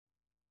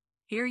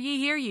Hear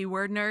ye,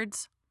 word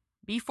nerds.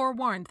 Be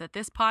forewarned that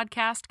this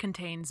podcast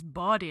contains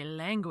body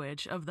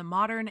language of the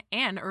modern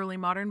and early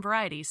modern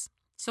varieties,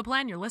 so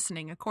plan your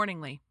listening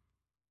accordingly.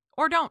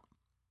 Or don't.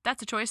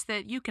 That's a choice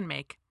that you can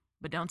make,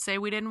 but don't say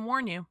we didn't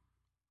warn you.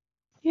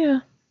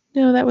 Yeah,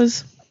 no, that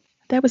was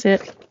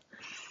it.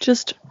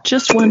 Just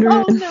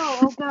wondering. Oh no!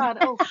 Oh god!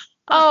 Oh.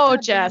 Oh,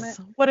 God,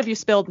 Jess, what have you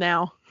spilled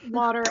now?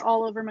 Water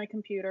all over my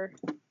computer.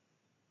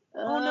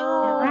 Oh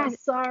no!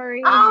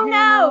 Sorry.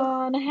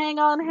 Oh, Hang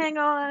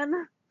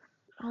on.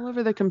 All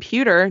over the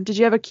computer. Did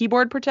you have a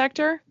keyboard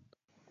protector?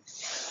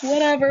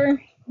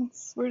 Whatever.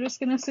 We're just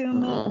gonna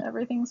assume that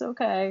everything's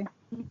okay.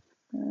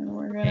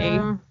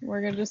 And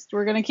we're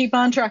gonna keep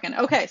on trucking.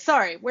 Okay,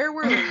 sorry. Where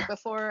were we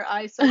before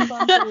I so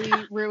clumsily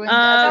ruined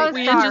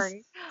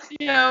everything?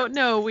 We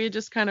had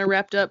just kind of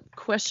wrapped up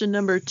question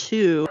number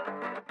 2.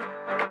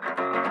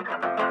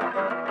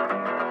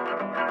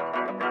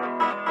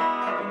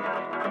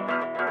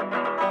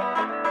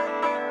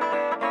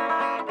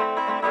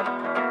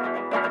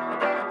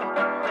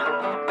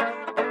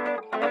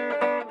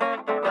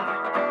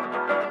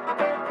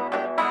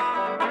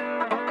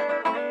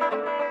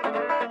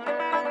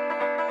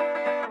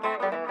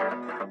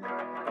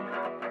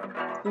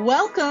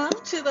 Welcome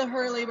to the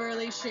Hurly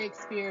Burly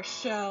Shakespeare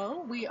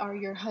Show. We are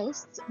your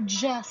hosts,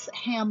 Jess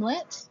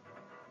Hamlet.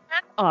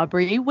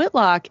 Aubrey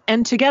Whitlock,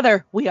 and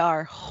together we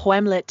are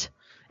Hamlet.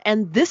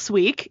 And this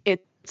week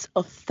it's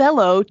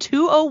Othello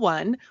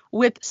 201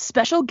 with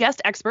special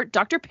guest expert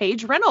Dr.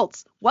 Paige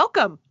Reynolds.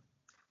 Welcome.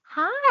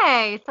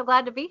 Hi, so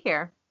glad to be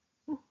here.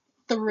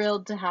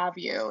 Thrilled to have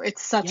you.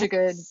 It's such a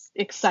good,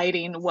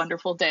 exciting,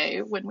 wonderful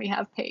day when we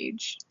have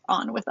Paige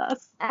on with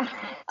us.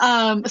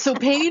 So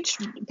Paige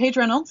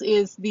Reynolds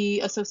is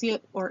the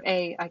associate, or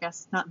I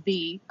guess not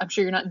the. I'm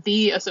sure you're not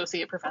the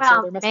associate professor.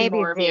 Well, there must be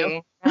more of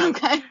you.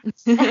 Okay.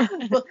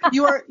 Well,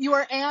 you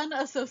are an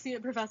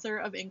associate professor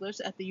of English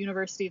at the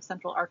University of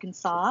Central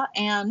Arkansas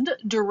and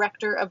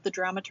director of the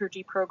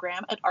dramaturgy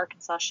program at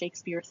Arkansas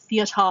Shakespeare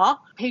Theatre.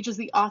 Paige is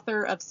the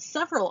author of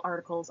several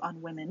articles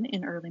on women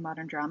in early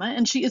modern drama,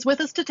 and she is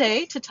with us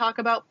today to talk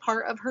about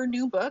part of her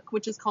new book,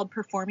 which is called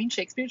Performing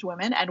Shakespeare's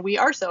Women, and we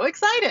are so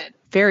excited.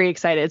 Very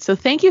excited. So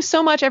thank you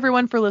so much,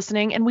 everyone, for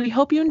listening, and we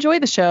hope you enjoy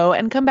the show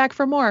and come back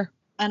for more.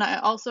 And I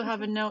also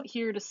have a note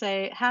here to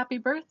say happy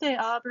birthday,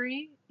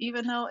 Aubrey,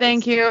 even though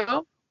Thank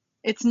you.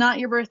 It's not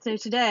your birthday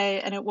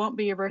today, and it won't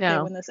be your birthday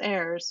when this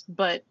airs,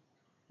 but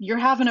you're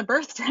having a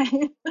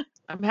birthday.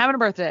 I'm having a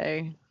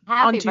birthday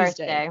Happy on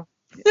Tuesday.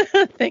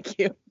 birthday. Thank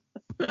you.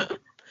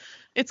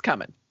 It's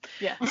coming.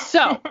 Yeah.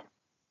 So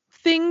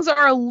things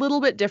are a little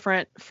bit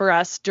different for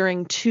us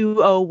during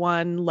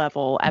 201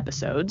 level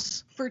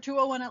episodes. For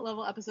 201 at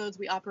level episodes,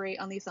 we operate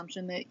on the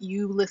assumption that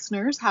you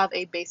listeners have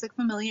a basic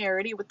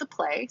familiarity with the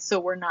play, so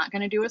we're not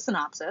going to do a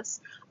synopsis.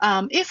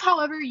 If,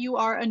 however, you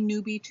are a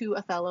newbie to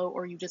Othello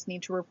or you just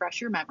need to refresh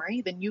your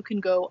memory, then you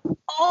can go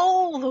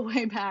all the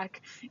way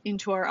back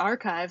into our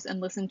archives and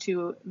listen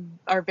to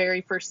our very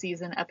first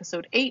season,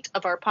 episode 8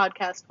 of our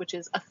podcast, which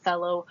is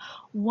Othello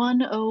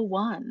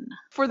 101.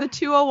 For the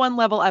 201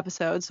 level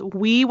episodes,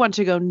 we want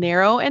to go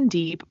narrow and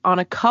deep on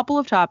a couple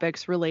of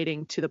topics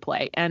relating to the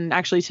play. And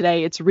actually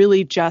today, it's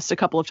really just a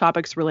couple of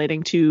topics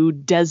relating to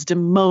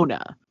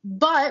Desdemona.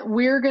 But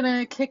we're going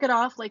to kick it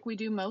off like we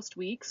do most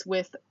weeks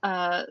with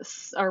our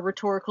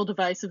rhetorical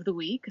device of the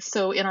week.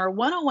 So in our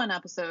 101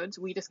 episodes,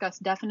 we discuss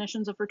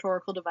definitions of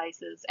rhetorical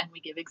devices and we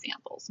give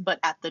examples. But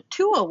at the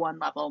 201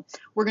 level,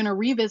 we're going to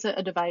revisit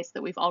a device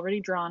that we've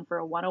already drawn for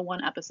a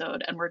 101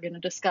 episode, and we're going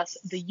to discuss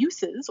the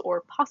uses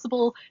or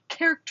possible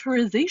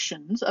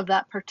characterizations of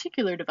that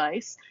particular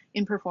device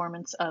in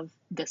performance of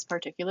this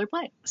particular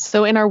play.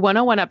 So in our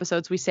 101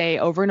 episodes, we say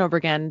over and over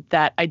again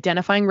that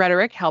identifying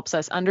rhetoric helps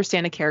us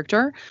understand a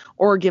character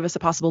or give us a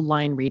possible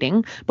line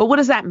reading. But what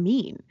does that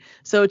mean?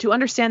 So to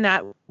understand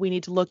that, we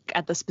need to look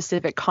at the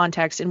specific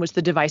context in which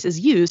the device is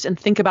used and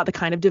think about the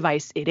kind of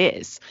device it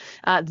is.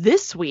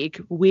 This week,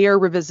 we are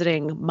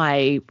revisiting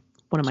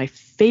one of my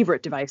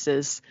favorite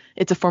devices.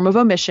 It's a form of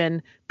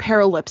omission,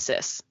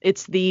 paralipsis.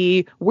 It's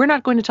the we're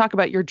not going to talk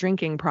about your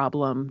drinking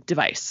problem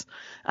device.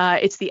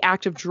 It's the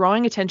act of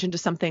drawing attention to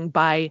something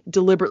by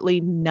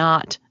deliberately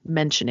not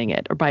mentioning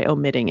it or by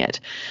omitting it.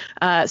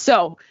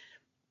 So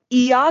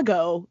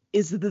Iago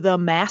is the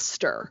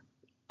master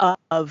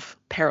of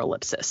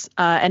paralipsis.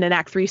 And in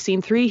Act 3,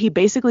 Scene 3, he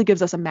basically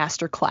gives us a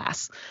master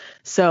class.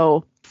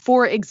 So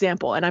for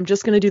example, and I'm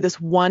just going to do this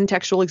one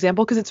textual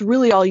example because it's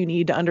really all you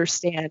need to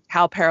understand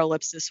how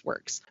paralipsis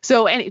works.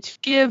 So to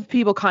give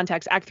people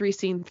context, Act 3,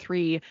 Scene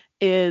 3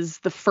 is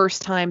the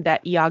first time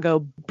that Iago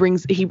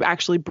brings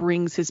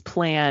his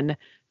plan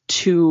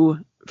to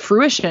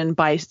fruition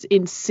by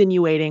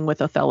insinuating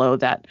with Othello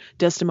that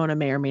Desdemona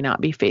may or may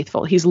not be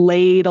faithful. He's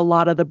laid a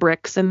lot of the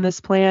bricks in this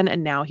plan,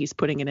 and now he's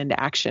putting it into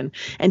action.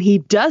 And he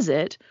does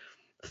it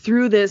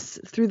through this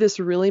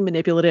really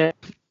manipulative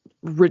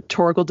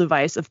rhetorical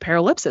device of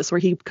paralipsis, where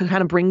he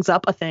kind of brings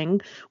up a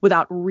thing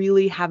without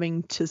really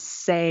having to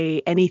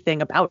say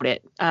anything about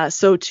it.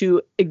 So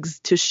to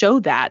show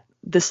that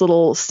this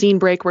little scene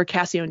break where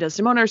Cassio and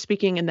Desdemona are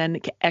speaking, and then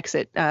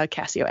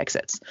Cassio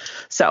exits.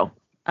 So,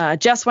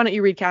 Jess, why don't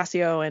you read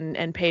Cassio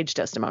and Paige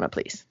Desdemona,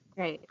 please?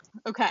 Great.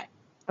 Okay.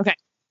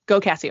 Go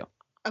Cassio.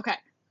 Okay.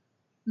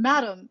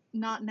 Madam,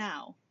 not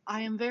now.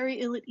 I am very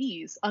ill at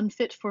ease,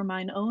 unfit for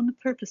mine own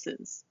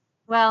purposes.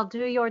 Well,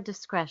 do your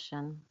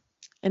discretion.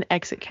 And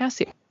exit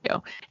Cassio.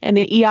 And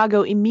then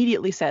Iago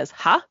immediately says,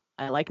 "Ha,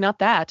 I like not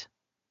that."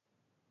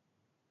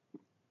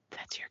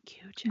 That's your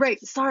cue, Jess. Right,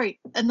 sorry.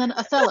 And then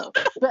Othello.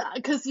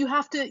 Because you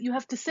have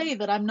to say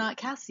that I'm not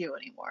Cassio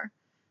anymore.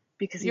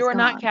 Because You are he's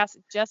not gone.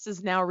 Cassio. Jess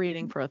is now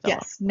reading for Othello.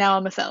 Yes, now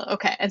I'm Othello.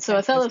 Okay, and so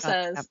Cassio's Othello gone.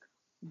 says, Yep.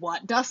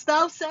 "What dost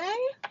thou say?"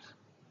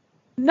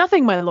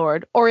 Nothing, my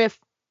lord, or if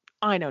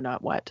I know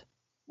not what.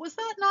 Was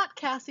that not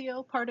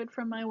Cassio parted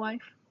from my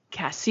wife?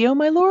 Cassio,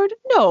 my lord?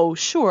 No,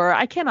 sure,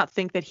 I cannot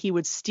think that he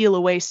would steal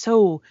away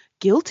so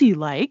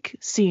guilty-like,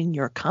 seeing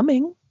your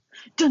coming.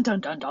 Dun dun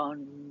dun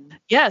dun.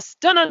 Yes,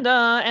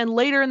 dun-dun-dun, and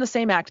later in the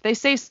same act, they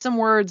say some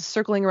words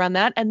circling around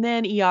that, and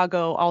then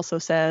Iago also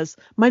says,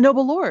 "My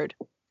noble lord."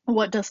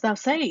 What dost thou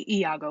say,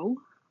 Iago?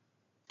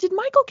 Did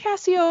Michael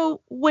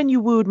Cassio, when you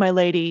wooed my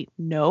lady,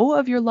 know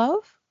of your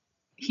love?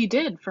 He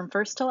did, from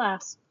first to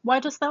last. Why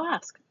dost thou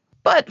ask?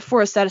 But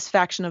for a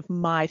satisfaction of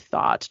my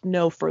thought,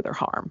 no further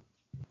harm.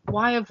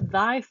 Why of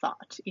thy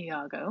thought,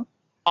 Iago?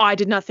 I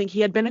did not think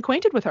he had been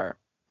acquainted with her.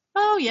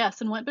 Oh,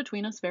 yes, and went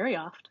between us very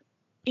oft.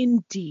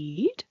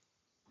 Indeed?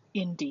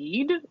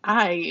 Indeed?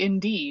 Aye,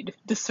 indeed.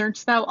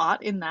 Discernst thou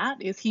aught in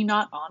that? Is he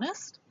not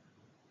honest?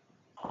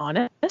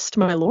 Honest,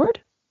 my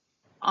lord?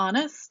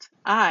 Honest?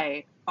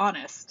 Aye,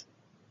 honest.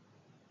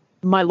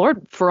 My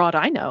lord, for aught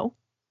I know.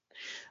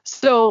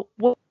 So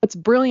what's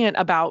brilliant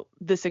about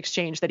this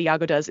exchange that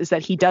Iago does is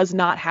that he does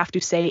not have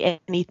to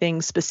say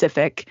anything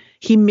specific.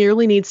 He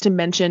merely needs to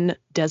mention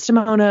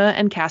Desdemona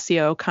and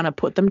Cassio, kind of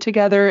put them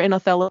together in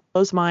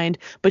Othello's mind,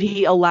 but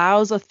he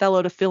allows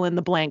Othello to fill in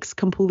the blanks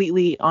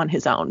completely on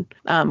his own,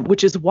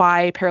 which is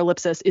why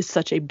paralipsis is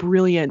such a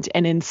brilliant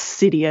and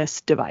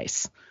insidious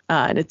device.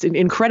 And it's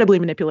incredibly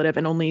manipulative,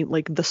 and only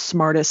like the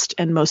smartest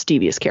and most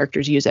devious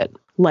characters use it,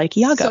 like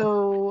Iago.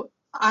 So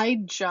I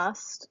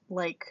just,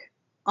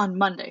 on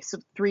Monday, so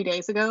 3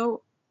 days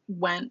ago,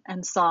 went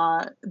and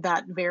saw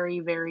that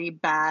very, very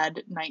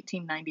bad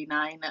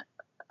 1999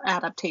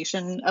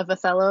 adaptation of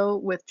Othello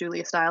with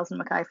Julia Stiles and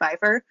Mekhi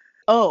Phifer.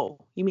 Oh,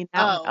 you mean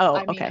that one?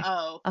 Oh, okay.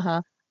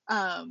 Uh-huh.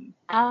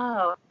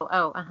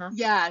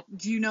 Yeah,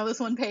 do you know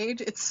this one,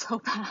 Paige? It's so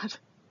bad.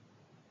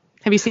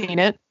 Have you seen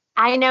it?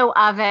 I know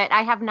of it.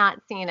 I have not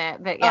seen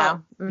it, but yeah.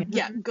 Oh, Mhm.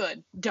 yeah,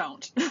 good.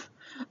 Don't.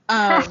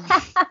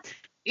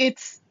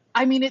 It's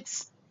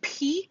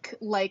peak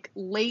late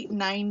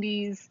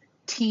 90s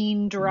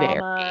teen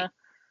drama.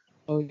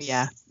 Oh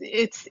yeah.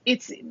 It's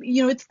it's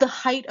the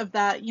height of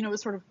that. It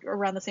was sort of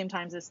around the same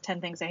times as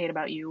 10 Things I Hate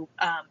About You.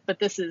 But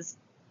this is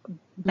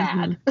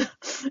bad.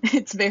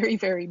 It's very,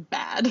 very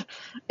bad.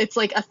 It's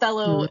like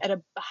Othello at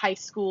a high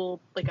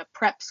school, like a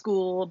prep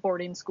school,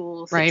 boarding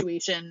school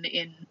situation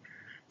in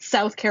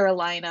South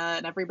Carolina,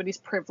 and everybody's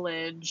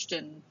privileged,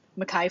 and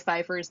Mekhi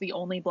Phifer is the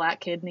only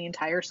black kid in the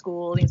entire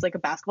school, and he's like a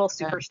basketball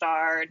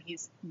superstar, and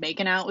he's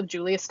making out with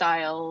Julia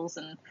Stiles,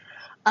 and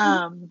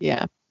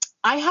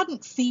I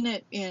hadn't seen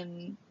it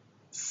in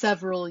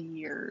several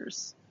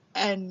years,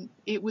 and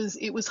it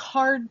was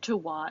hard to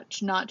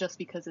watch, not just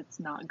because it's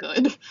not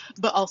good,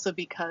 but also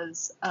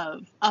because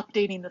of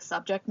updating the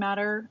subject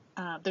matter.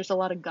 There's a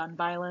lot of gun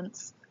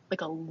violence, like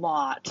a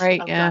lot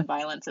of gun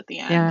violence at the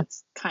end. Yeah.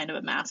 It's kind of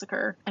a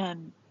massacre,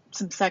 and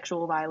some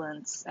sexual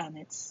violence, and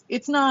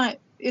it's not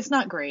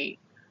great.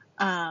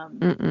 And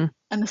the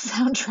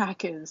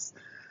soundtrack is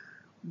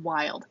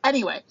wild.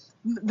 Anyway,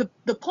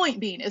 the point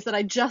being is that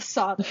I just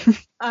saw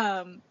this,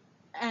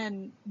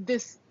 and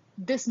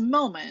this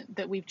moment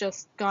that we've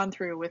just gone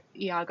through with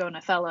Iago and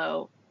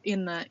Othello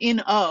in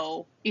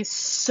O is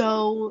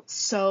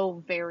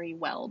so very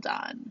well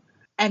done.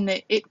 And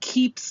it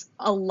keeps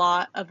a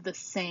lot of the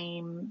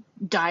same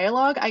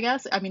dialogue, I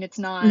guess. I mean, it's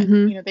not,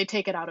 they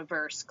take it out of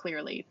verse,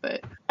 clearly.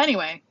 But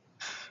anyway,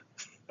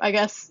 I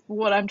guess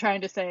what I'm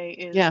trying to say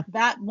is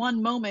that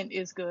one moment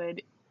is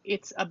good.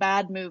 It's a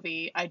bad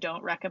movie. I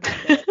don't recommend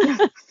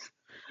it.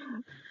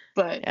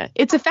 But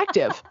it's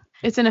effective.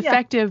 It's an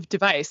effective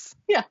device.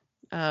 Yeah.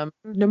 No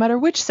matter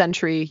which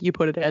century you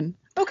put it in.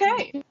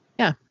 Okay.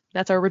 Yeah,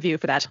 that's our review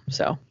for that.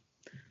 So,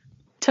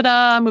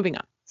 ta-da, moving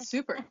on.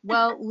 Super.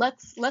 Well,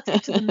 let's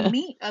get to the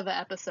meat of the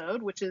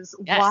episode, which is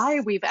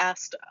why we've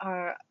asked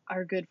our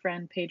good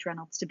friend Paige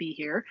Reynolds to be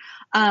here.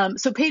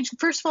 So Paige,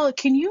 first of all,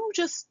 can you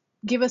just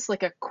give us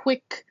like a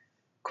quick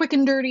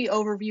and dirty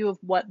overview of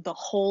what the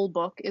whole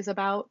book is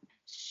about?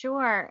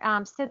 Sure.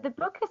 So the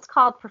book is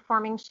called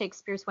Performing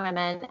Shakespeare's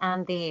Women,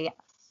 and the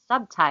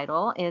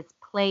subtitle is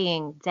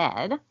Playing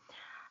Dead.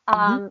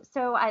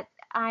 So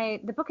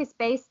the book is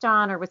based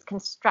on, or was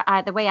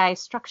the way I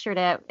structured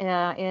it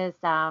is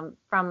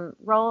from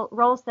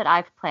roles that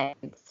I've played.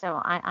 So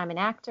I'm an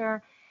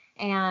actor,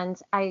 and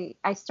I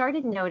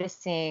started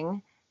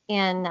noticing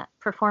in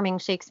performing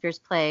Shakespeare's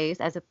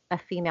plays as a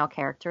female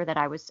character that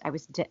I was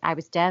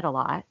dead a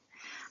lot.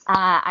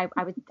 I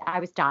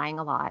was dying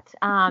a lot,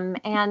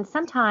 and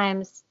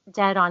sometimes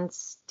dead on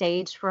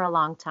stage for a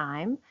long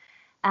time.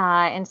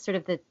 And sort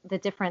of the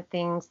different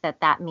things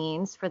that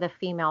means for the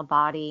female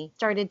body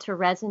started to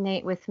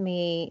resonate with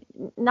me,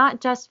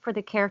 not just for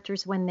the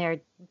characters when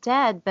they're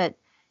dead, but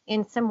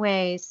in some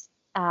ways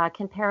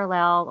can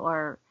parallel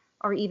or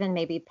even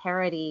maybe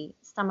parody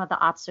some of the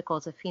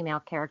obstacles a female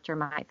character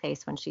might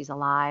face when she's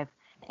alive,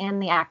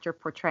 and the actor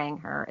portraying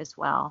her as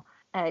well.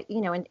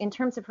 In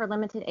terms of her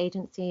limited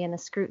agency and the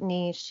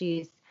scrutiny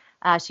she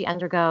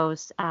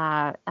undergoes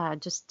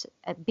just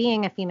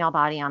being a female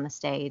body on the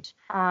stage.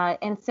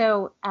 And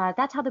so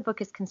that's how the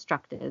book is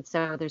constructed.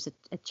 So there's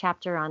a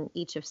chapter on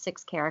each of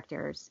 6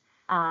 characters,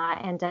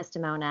 and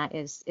Desdemona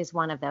is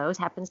one of those,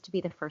 happens to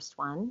be the first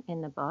one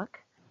in the book.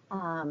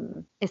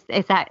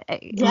 Is that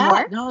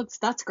more? No,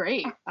 that's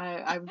great.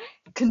 I'm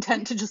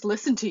content to just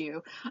listen to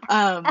you.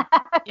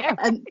 Yeah.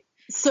 And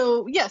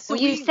so well,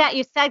 you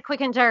said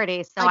quick and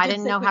dirty, so I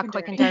didn't know how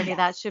quick and dirty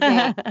that should be.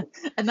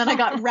 And then I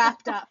got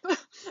wrapped up.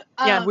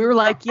 Yeah, we were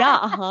like,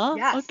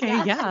 Yes,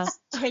 okay, yeah. just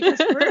take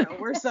us through.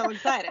 We're so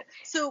excited.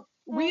 So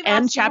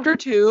and chapter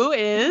 2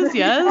 is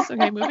yes.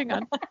 Okay, moving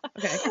on.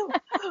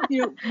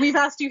 Okay. We've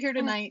asked you here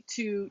tonight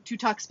to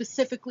talk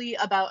specifically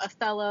about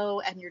Othello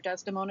and your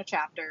Desdemona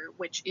chapter,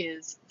 which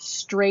is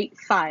straight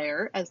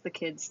fire, as the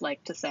kids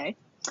like to say.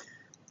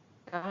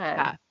 Go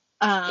ahead.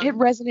 It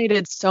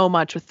resonated so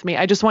much with me.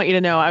 I just want you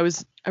to know I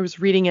was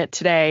reading it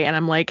today, and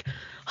I'm like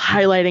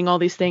highlighting all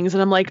these things,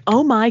 and I'm like,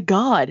 oh my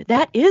God,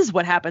 that is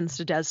what happens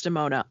to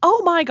Desdemona.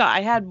 Oh my God.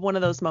 I had one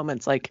of those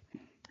moments like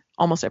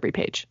almost every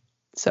page.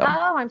 So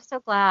I'm so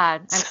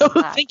glad.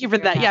 Thank you for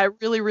that. Yeah, it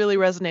really, really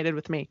resonated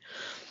with me.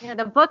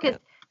 The book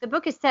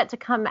is set to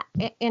come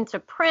into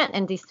print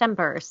in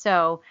December.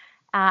 So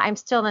I'm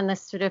still in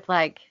this sort of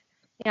like,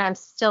 I'm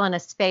still in a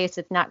space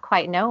of not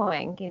quite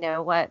knowing,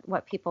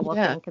 what people will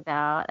think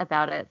about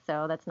it.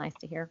 So that's nice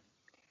to hear.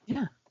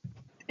 Yeah.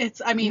 It's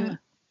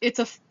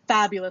a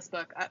fabulous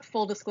book.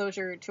 Full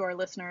disclosure to our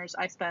listeners,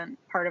 I spent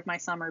part of my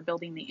summer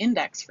building the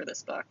index for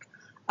this book.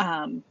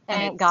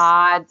 Thank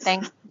God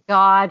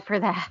for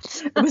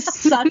that. It was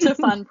such a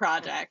fun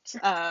project.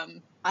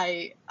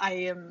 I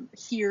am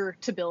here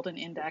to build an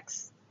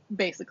index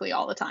basically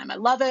all the time. I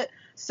love it.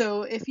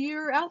 So if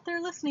you're out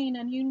there listening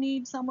and you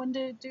need someone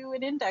to do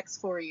an index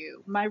for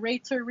you, my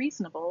rates are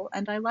reasonable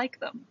and I like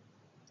them.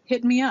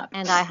 Hit me up.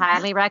 And I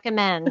highly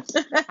recommend.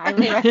 I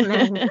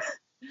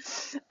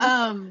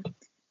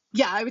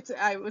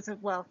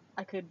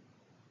could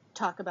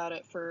talk about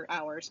it for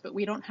hours, but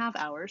we don't have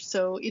hours.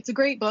 So it's a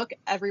great book.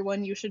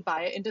 Everyone, you should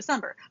buy it in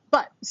December.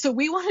 But so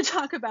we want to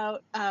talk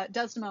about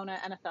Desdemona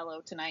and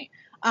Othello tonight.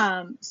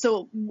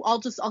 So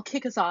I'll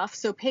kick us off.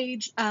 So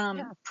Paige,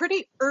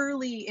 pretty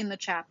early in the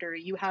chapter,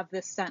 you have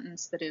this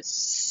sentence that is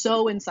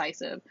so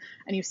incisive,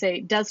 and you say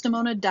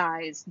Desdemona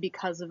dies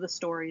because of the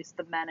stories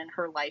the men in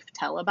her life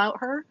tell about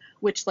her,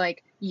 which,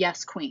 like,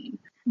 yes, queen.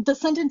 The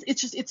sentence,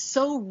 it's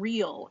so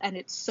real and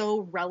it's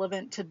so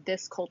relevant to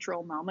this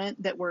cultural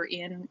moment that we're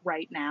in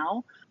right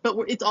now, but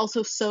it's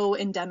also so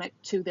endemic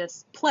to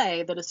this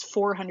play that is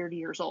 400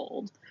 years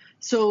old.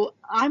 So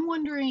I'm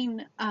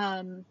wondering,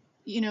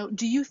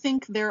 do you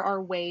think there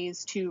are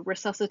ways to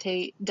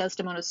resuscitate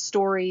Desdemona's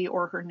story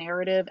or her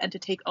narrative and to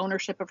take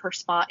ownership of her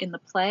spot in the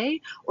play,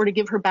 or to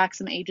give her back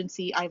some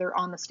agency either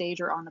on the stage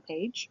or on the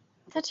page?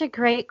 Such a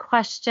great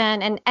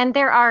question. And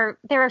there are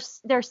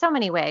so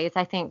many ways,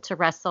 I think, to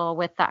wrestle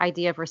with the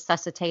idea of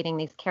resuscitating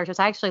these characters.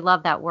 I actually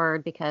love that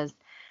word because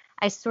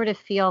I sort of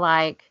feel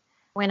like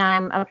when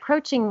I'm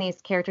approaching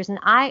these characters, and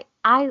I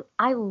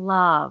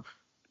love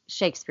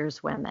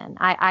Shakespeare's women.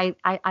 I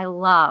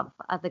love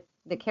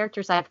the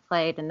characters I've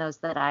played and those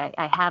that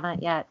I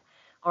haven't yet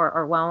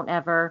or won't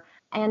ever.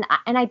 And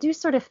I do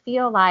sort of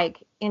feel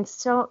like in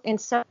so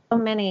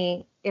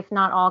many, if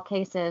not all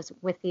cases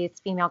with these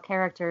female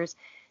characters,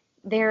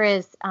 there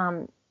is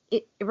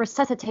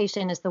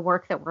resuscitation is the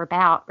work that we're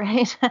about,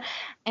 right?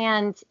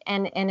 and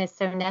is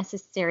so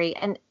necessary.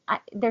 And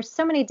there's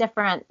so many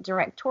different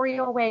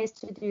directorial ways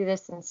to do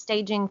this and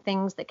staging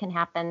things that can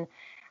happen.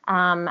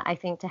 I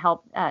think to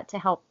help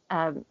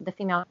the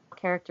female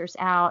characters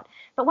out.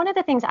 But one of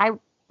the things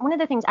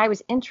I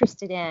was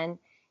interested in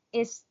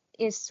is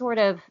sort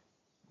of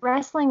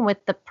wrestling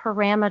with the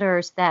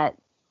parameters that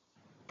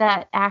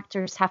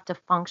actors have to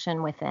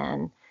function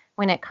within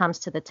when it comes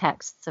to the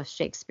texts of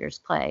Shakespeare's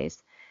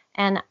plays.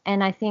 And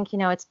I think,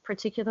 it's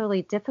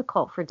particularly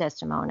difficult for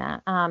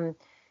Desdemona.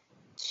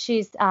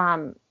 She's,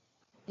 I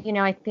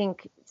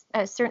think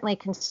certainly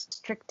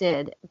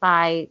constricted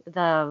by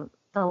the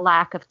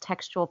lack of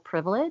textual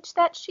privilege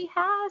that she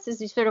has,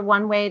 is sort of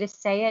one way to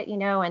say it,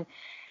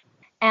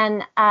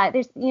 and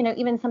there's,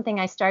 even something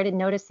I started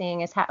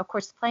noticing is how, of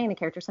course, playing the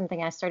character,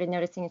 something I started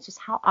noticing is just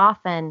how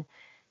often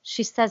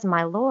she says,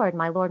 my lord,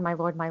 my lord, my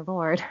lord, my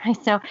lord. Right?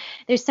 So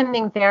there's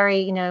something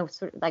very,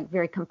 sort of like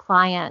very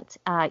compliant,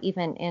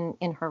 even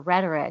in her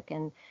rhetoric,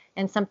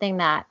 and something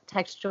that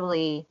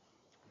textually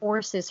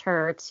forces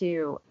her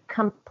to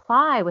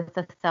comply with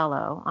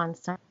Othello on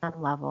some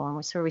level.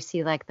 And we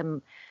see like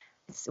the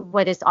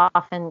what is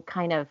often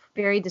kind of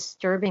very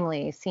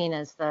disturbingly seen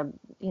as the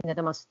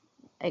most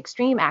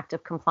extreme act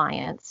of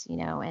compliance,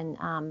 and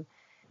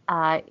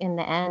in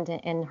the end,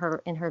 in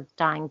her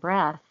dying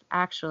breath,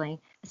 actually.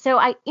 So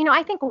I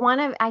think one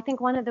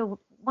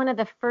of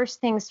the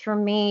first things for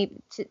me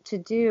to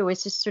do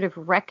is just sort of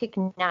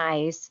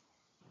recognize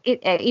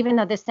it, even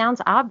though this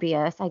sounds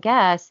obvious, I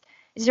guess,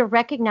 is to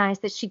recognize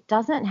that she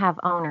doesn't have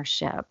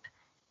ownership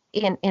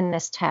in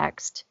this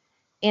text,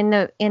 in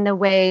the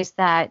ways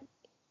that,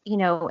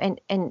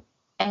 an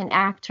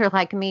actor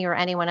like me or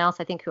anyone else,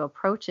 I think, who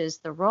approaches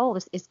the role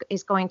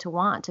is going to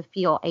want to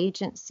feel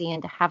agency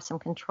and to have some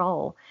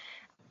control,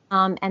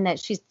 and that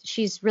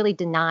she's really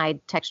denied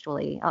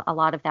textually a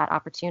lot of that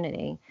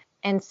opportunity.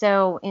 And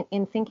so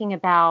in thinking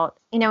about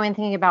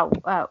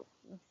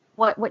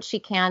what she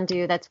can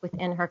do that's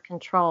within her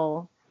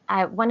control,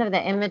 one of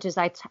the images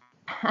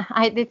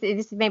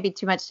this may be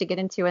too much to get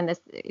into in this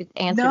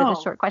answer to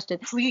this short question.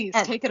 Please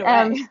take it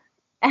away.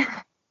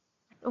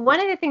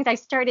 One of the things I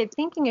started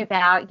thinking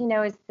about,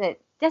 is that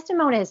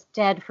Desdemona is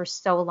dead for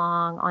so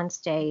long on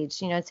stage.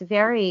 It's a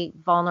very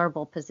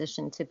vulnerable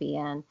position to be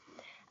in.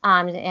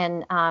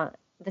 And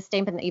the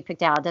statement that you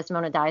picked out,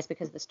 Desdemona dies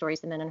because the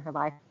stories the men in her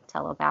life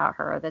tell about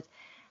her. That's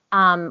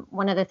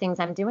one of the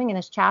things I'm doing in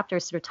this chapter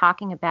is sort of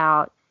talking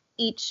about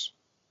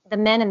the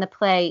men in the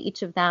play.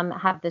 Each of them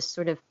have this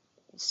sort of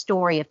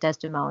story of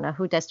Desdemona,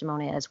 who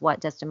Desdemona is, what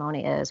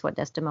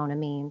Desdemona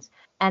means.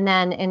 And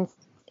then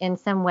in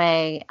some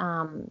way,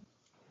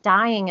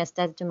 dying as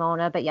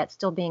Desdemona, but yet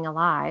still being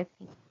alive,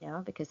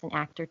 because an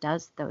actor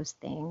does those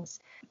things,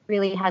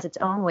 really has its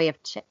own way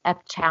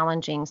of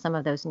challenging some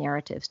of those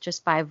narratives,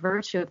 just by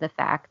virtue of the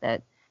fact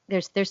that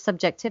there's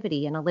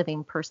subjectivity in a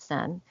living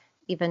person,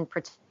 even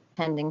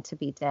pretending to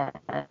be dead.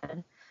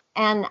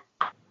 And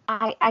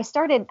I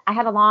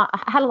had a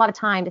lot of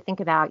time to think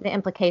about the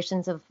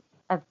implications of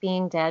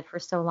being dead for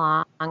so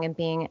long and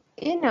being,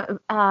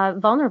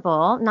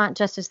 vulnerable, not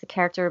just as the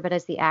character, but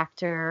as the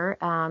actor.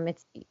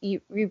 You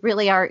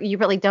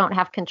really don't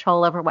have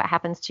control over what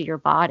happens to your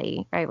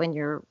body, right? When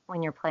you're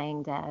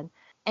playing dead.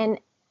 And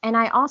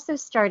I also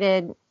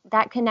started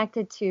that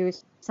connected to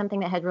something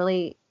that had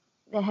really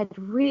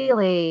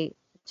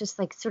just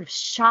like sort of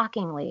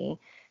shockingly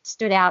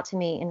stood out to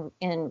me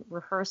in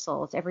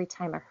rehearsals every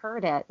time I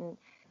heard it. And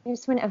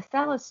it's when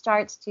Othello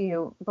starts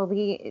to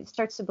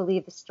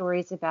believe the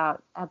stories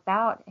about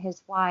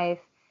his wife,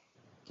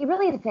 he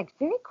really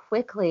very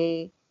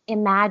quickly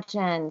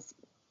imagines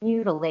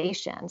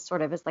mutilation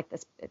sort of as like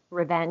this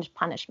revenge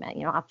punishment.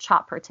 I'll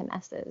chop her to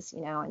messes,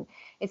 and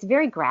it's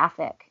very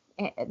graphic.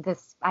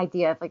 This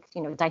idea of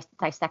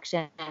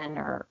dissection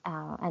or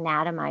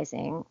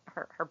anatomizing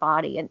her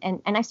body,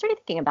 and I started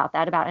thinking about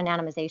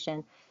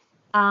anatomization,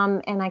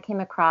 and I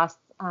came across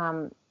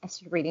I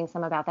started reading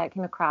some about that. I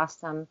came across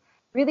some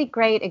really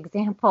great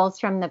examples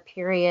from the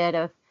period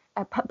of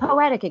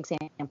poetic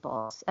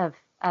examples of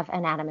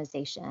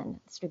anatomization,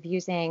 sort of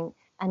using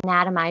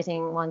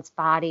anatomizing one's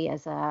body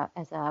as a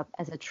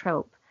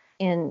trope,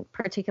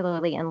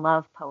 particularly in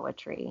love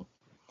poetry.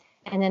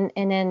 And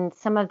in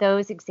some of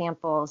those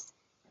examples,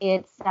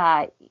 it's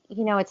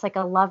it's like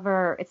a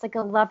lover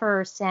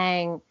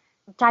saying,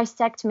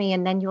 dissect me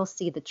and then you'll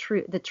see the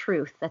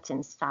truth that's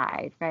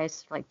inside, right?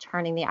 It's like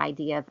turning the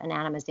idea of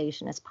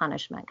anatomization as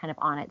punishment kind of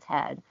on its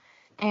head.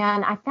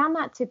 And I found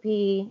that to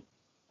be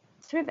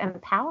sort of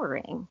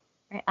empowering,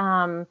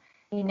 right?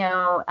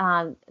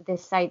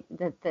 This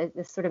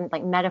sort of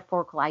like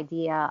metaphorical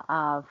idea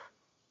of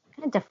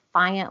kind of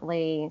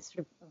defiantly,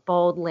 sort of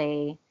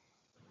boldly,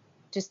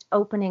 just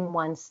opening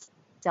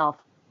oneself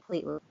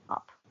completely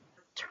up,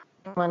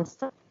 turning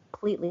oneself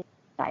completely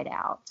inside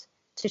out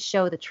to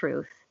show the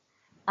truth.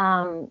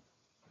 And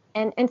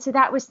so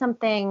that was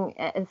something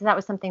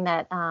that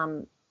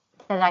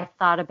I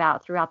thought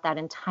about throughout that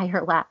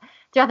entire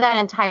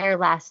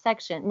last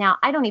section. Now,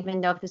 I don't even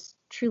know if this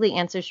truly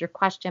answers your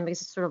question,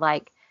 because it's sort of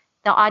like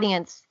the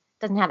audience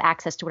doesn't have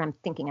access to what I'm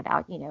thinking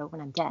about, when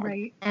I'm dead,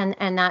 right,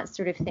 and that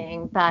sort of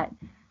thing. But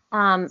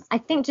I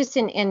think just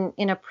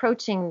in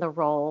approaching the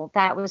role,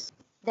 that was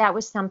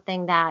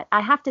something that I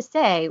have to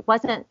say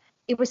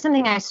it was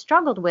something I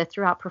struggled with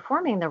throughout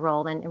performing the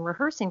role and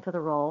rehearsing for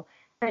the role.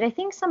 But I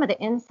think some of the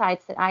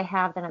insights that I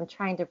have that I'm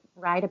trying to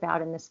write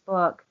about in this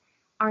book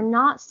are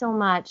not so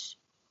much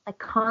like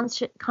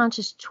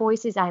conscious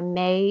choices I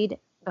made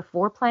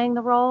before playing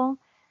the role,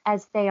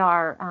 as they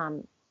are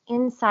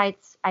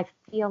insights I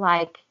feel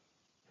like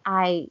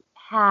I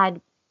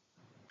had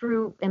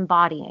through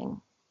embodying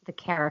the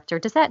character.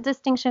 Does that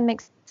distinction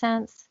make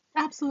sense?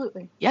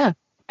 Absolutely. Yeah,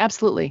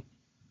 absolutely.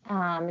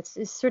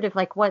 It's sort of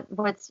like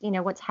what's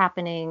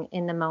happening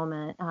in the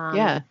moment.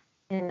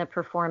 In the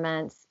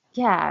performance.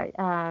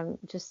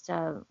 Just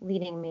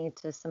leading me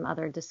to some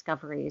other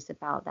discoveries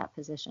about that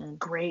position.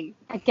 Great.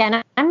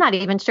 Again, I'm not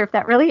even sure if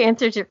that really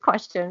answers your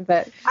question,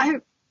 but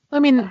I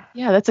mean,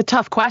 that's a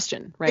tough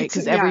question, right?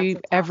 Because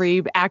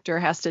every actor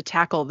has to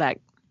tackle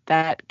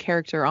that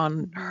character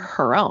on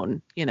her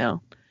own,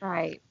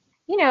 Right.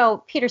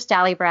 Peter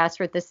Stallybrass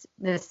wrote this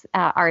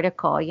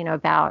article,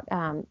 about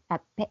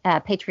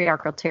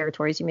patriarchal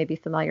territories. You may be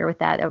familiar with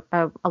that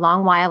a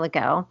long while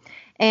ago.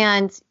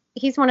 And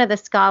he's one of the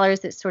scholars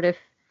that sort of,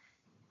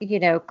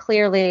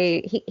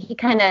 clearly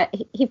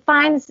he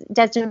finds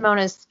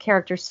Desdemona's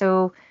character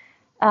so,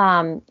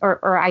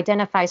 or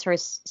identifies her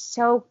as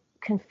so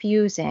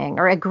confusing,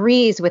 or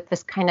agrees with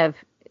this kind of,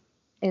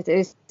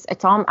 it's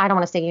all, I don't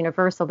want to say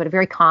universal, but a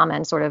very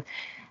common sort of,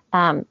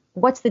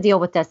 what's the deal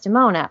with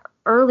Desdemona?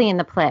 Early in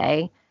the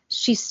play,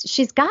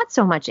 she's got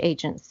so much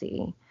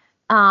agency.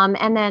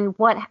 And then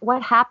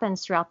what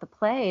happens throughout the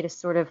play to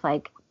sort of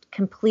like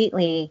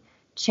completely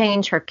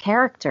change her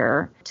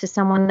character to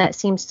someone that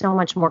seems so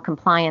much more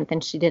compliant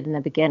than she did in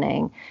the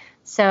beginning.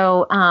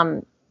 So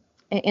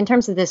in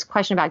terms of this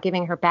question about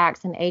giving her back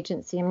some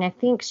agency, I mean,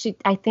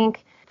 I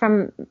think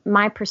from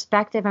my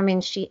perspective, I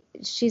mean,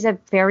 she's a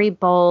very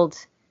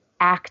bold,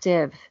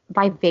 active,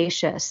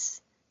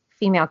 vivacious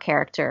female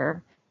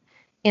character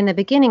in the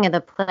beginning of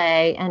the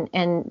play. And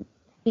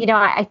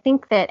I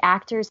think that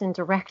actors and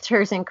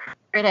directors and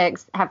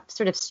critics have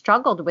sort of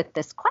struggled with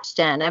this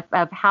question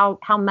of how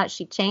much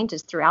she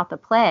changes throughout the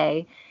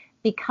play,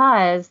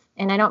 because,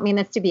 and I don't mean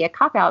this to be a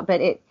cop-out, but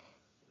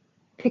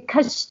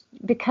because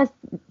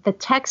the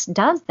text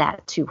does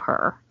that to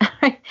her.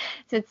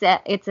 So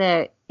it's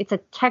a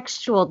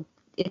textual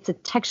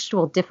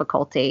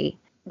difficulty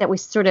that we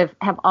sort of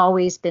have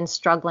always been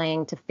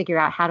struggling to figure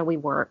out, how do we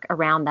work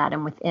around that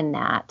and within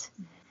that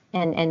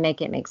and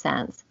make it make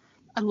sense.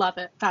 I love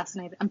it.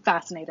 Fascinated. I'm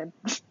fascinated.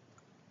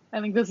 I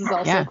think this is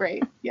also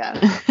great. Yeah.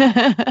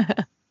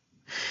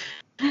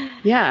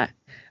 Yeah.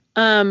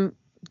 The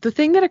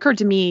thing that occurred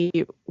to me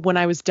when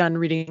I was done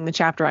reading the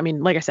chapter, I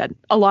mean, like I said,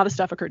 a lot of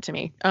stuff occurred to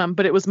me,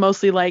 but it was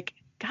mostly like,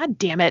 God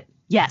damn it.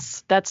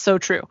 Yes, that's so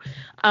true.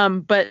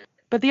 But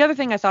the other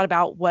thing I thought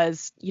about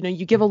was,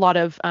 you give a lot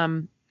of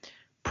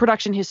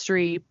production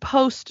history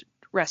post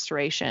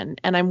restoration,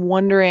 and I'm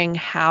wondering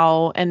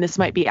how, and this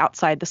might be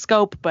outside the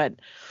scope, but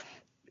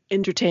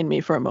entertain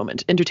me for a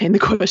moment, entertain the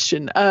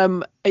question.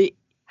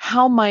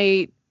 How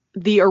might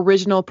the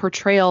original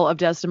portrayal of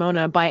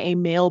Desdemona by a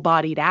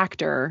male-bodied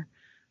actor,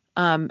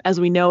 as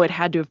we know it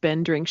had to have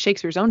been during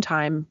Shakespeare's own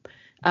time,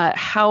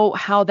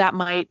 how that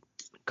might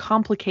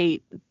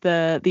complicate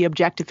the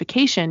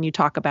objectification you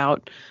talk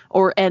about,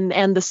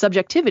 and the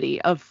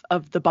subjectivity of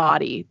the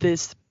body,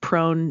 this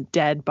prone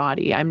dead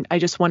body. I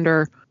just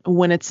wonder,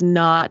 when it's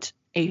not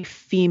a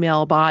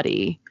female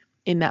body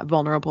in that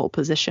vulnerable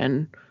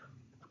position,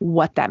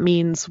 what that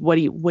means. What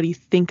do you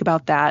think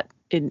about that?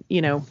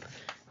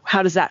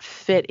 How does that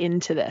fit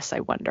into this, I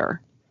wonder?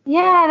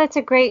 Yeah, that's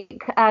a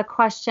great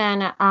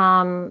question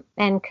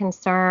and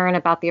concern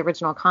about the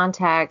original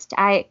context.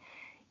 I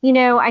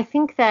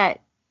think that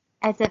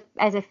as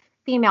a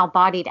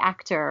female-bodied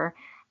actor,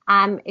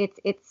 it's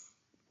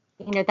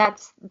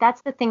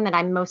that's the thing that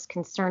I'm most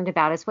concerned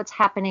about, is what's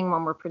happening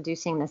when we're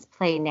producing this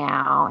play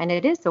now, and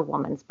it is a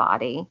woman's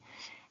body.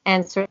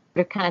 And sort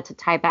of kind of to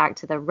tie back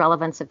to the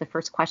relevance of the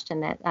first question,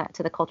 that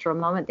to the cultural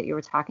moment that you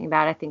were talking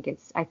about, I think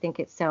it's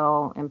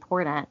so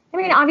important. I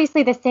mean,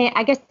 obviously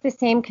the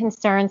same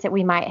concerns that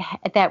we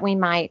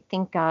might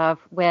think of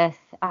with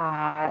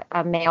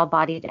a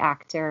male-bodied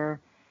actor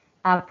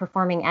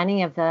performing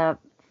any of the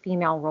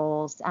female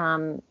roles,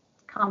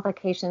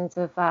 complications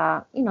of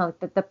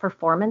the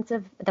performance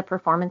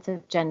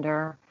of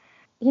gender.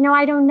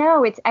 I don't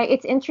know.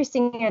 It's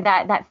interesting,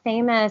 that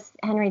famous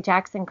Henry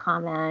Jackson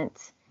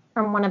comment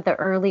from one of the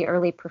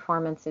early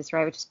performances,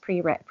 right, which is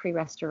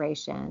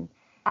pre-restoration,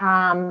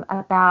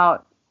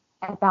 about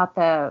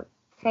the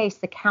face,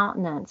 the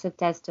countenance of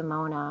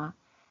Desdemona,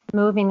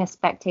 moving the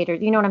spectator.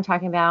 You know what I'm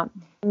talking about?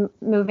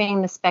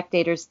 Moving the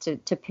spectators to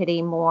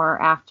pity more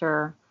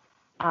after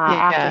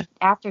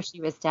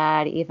she was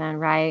dead, even,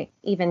 right?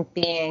 Even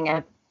being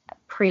a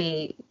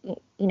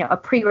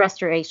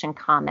pre-restoration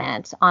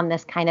comment on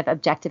this kind of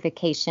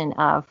objectification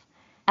of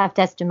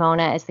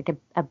Desdemona as like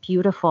a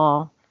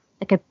beautiful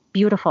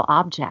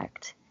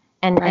object,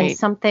 and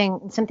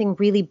something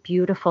really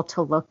beautiful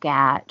to look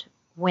at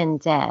when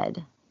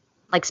dead,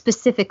 like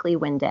specifically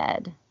when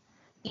dead.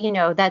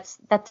 That's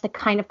the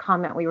kind of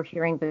comment we were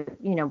hearing,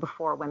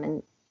 before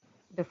women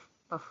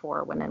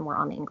were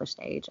on the English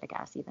stage, I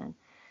guess. Even,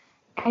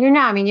 I don't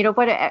know. I mean,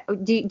 what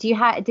did you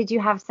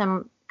have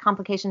some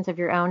complications of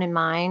your own in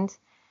mind?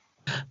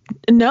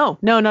 No,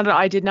 not at all.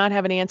 I did not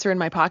have an answer in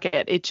my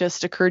pocket. It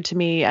just occurred to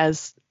me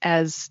as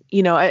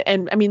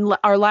and I mean,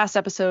 our last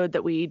episode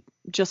that we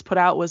just put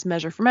out was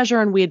Measure for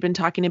Measure, and we had been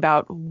talking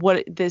about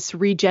what this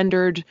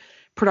regendered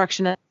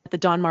production at the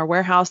Donmar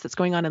Warehouse that's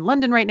going on in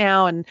London right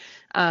now, and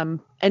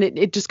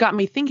it just got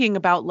me thinking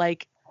about,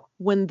 like,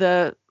 when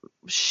the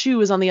shoe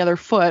is on the other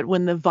foot,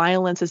 when the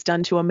violence is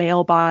done to a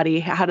male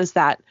body, how does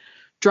that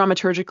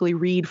dramaturgically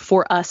read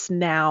for us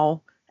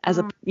now,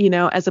 as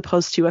as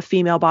opposed to a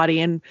female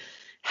body, and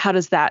how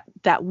does that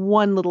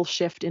one little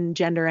shift in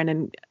gender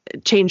and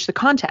change the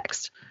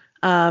context,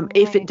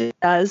 if it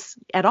does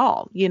at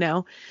all,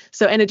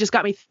 So, and it just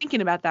got me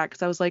thinking about that,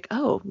 because I was like,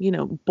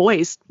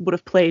 boys would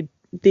have played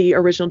the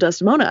original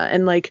Desdemona.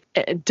 And like,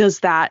 does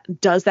that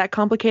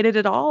complicate it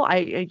at all?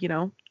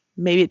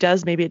 Maybe it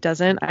does, maybe it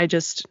doesn't.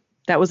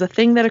 That was a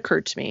thing that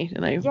occurred to me,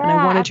 and I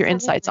wanted your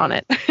insights on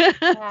it.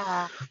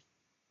 Yeah.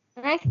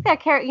 And I think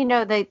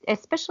that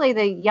especially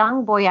the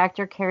young boy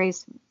actor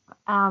carries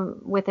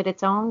with it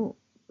its own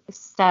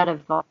set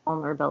of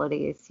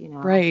vulnerabilities,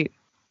 Right.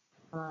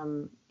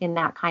 In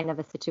that kind of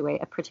a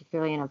situation,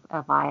 particularly in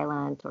a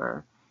violent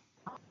or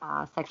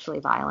sexually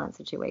violent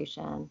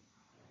situation.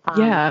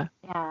 Yeah.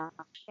 Yeah.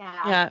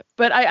 Yeah.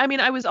 But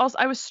I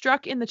was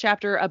struck in the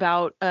chapter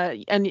about,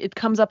 and it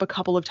comes up a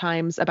couple of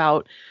times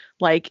about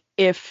like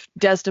if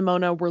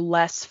Desdemona were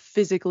less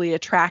physically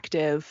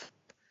attractive,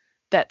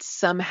 that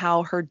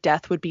somehow her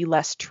death would be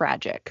less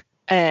tragic.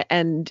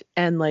 And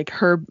like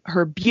her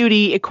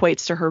beauty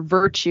equates to her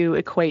virtue,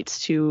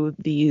 equates to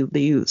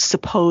the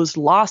supposed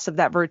loss of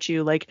that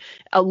virtue. Like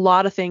a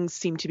lot of things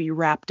seem to be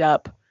wrapped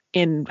up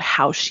in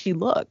how she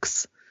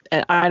looks.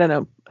 And I don't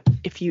know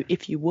if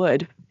you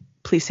would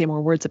please say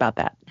more words about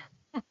that.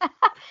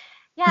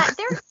 There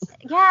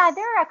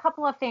are a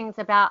couple of things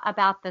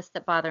about this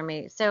that bother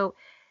me. So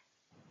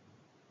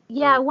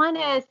yeah, one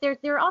is there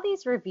are all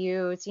these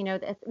reviews,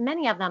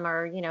 many of them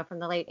are, from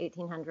the late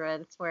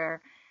 1800s,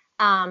 where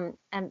a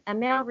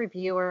male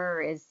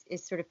reviewer is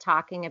sort of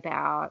talking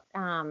about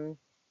how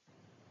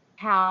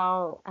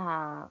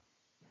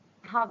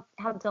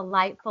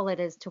delightful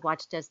it is to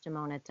watch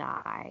Desdemona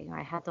die.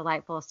 How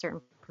delightful certain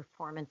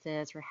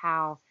performances, or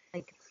how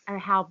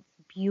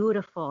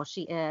beautiful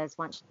she is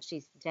once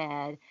she's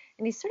dead,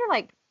 and these sort of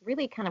like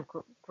really kind of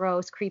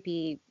gross,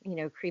 creepy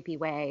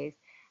ways.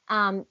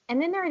 And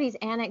then there are these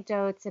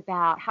anecdotes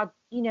about how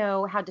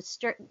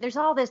disturbed. There's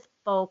all this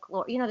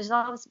folklore, there's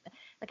all this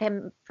like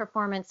a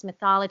performance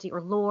mythology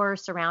or lore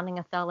surrounding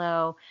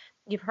Othello.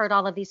 You've heard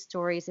all of these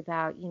stories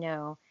about,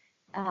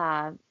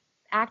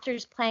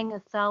 actors playing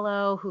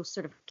Othello who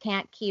sort of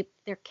can't keep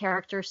their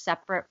characters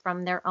separate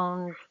from their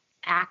own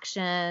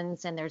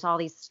actions, and there's all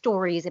these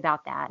stories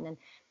about that. And then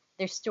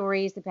there's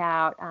stories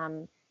about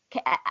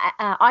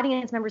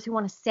audience members who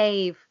want to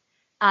save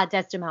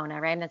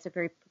Desdemona, right? And that's a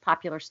very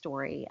popular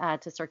story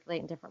to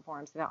circulate in different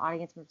forms about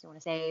audience members who want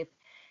to save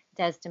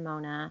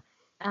Desdemona.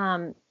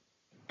 And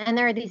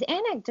there are these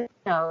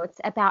anecdotes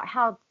about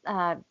how,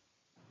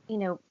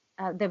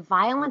 the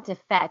violent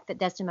effect that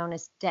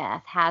Desdemona's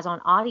death has on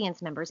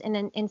audience members. And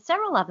in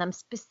several of them,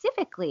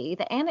 specifically,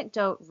 the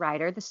anecdote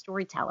writer, the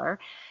storyteller,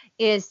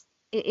 is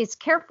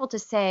careful to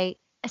say,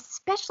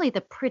 especially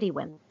the pretty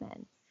women.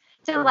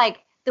 So like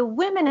the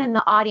women in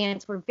the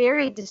audience were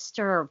very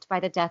disturbed by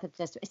the death of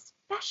Desdemona,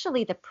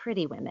 especially the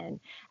pretty women.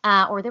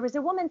 Or there was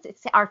a woman,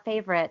 our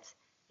favorite,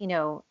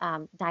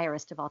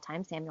 diarist of all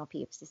time, Samuel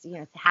Pepys,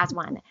 has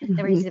one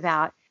that reads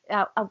about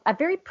a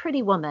very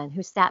pretty woman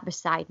who sat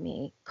beside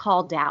me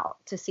called out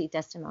to see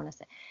Desdemona.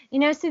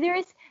 So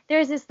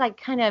there's this like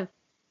kind of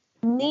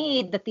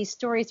need that these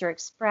stories are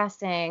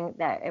expressing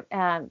that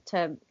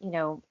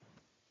to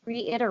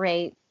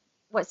reiterate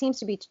what seems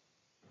to be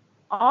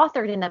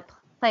authored in the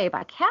play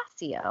by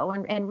Cassio,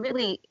 and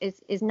really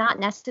is not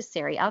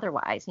necessary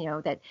otherwise,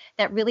 that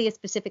really is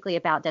specifically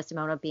about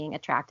Desdemona being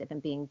attractive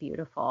and being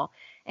beautiful,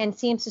 and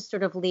seems to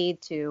sort of lead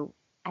to,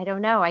 I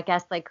don't know, I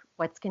guess like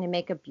what's going to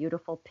make a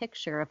beautiful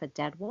picture of a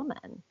dead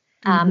woman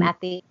at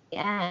the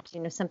end,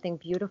 something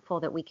beautiful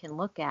that we can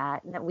look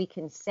at and that we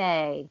can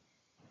say,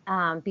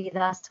 be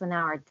thus when thou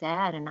art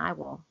dead, and I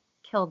will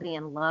kill thee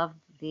and love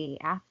thee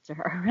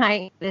after,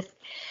 right?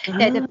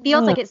 That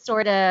feels like it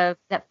sort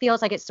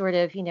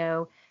of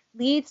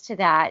leads to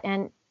that.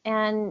 And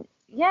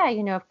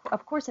yeah,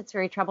 of course it's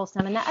very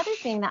troublesome. And the other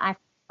thing that I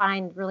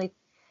find really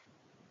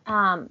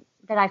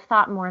that I've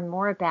thought more and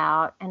more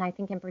about, and I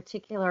think in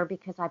particular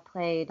because I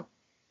played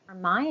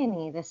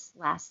Hermione this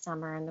last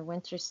summer in The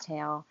Winter's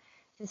Tale,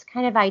 this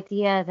kind of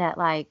idea that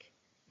like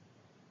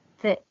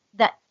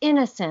the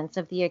innocence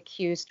of the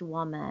accused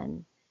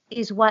woman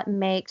is what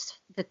makes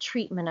the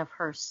treatment of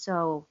her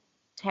so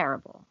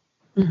terrible.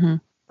 Mm-hmm.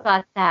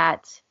 But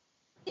that,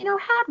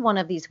 had one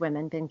of these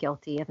women been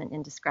guilty of an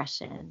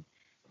indiscretion,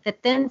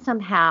 that then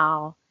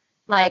somehow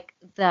like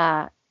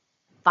the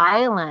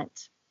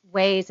violent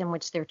ways in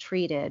which they're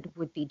treated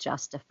would be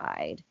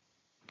justified.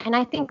 And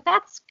I think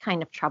that's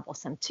kind of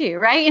troublesome too,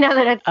 right?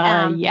 That it's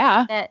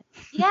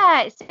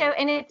So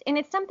and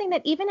it's something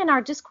that even in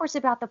our discourse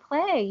about the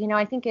play,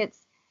 I think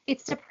it's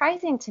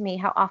surprising to me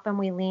how often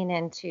we lean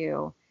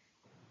into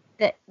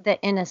the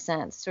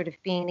innocence sort of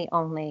being the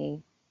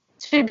only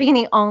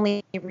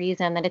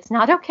reason that it's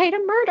not okay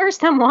to murder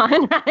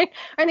someone, right?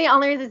 Or the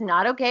only reason it's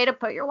not okay to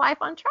put your wife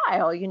on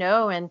trial,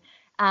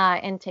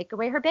 and take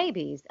away her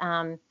babies.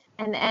 And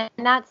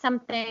that's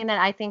something that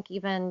I think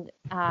even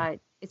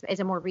is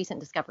a more recent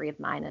discovery of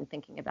mine in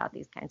thinking about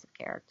these kinds of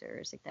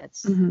characters. Like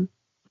that's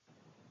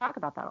talk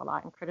about that a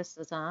lot in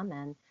criticism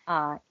and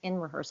in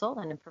rehearsal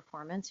and in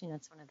performance.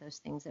 It's one of those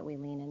things that we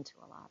lean into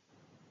a lot.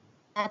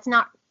 That's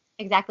not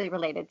exactly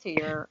related to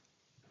your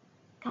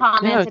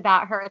comments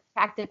about her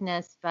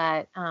attractiveness,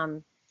 but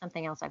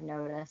something else I've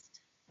noticed.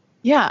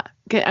 Yeah.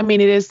 I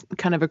mean, it is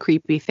kind of a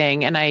creepy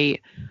thing. And I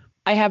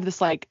I have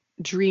this like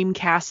dream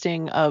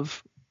casting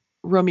of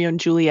Romeo and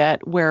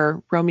Juliet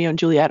where Romeo and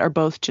Juliet are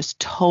both just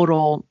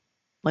total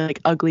like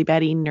ugly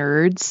Betty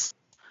nerds,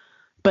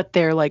 but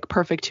they're like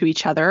perfect to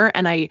each other.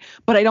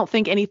 But I don't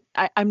think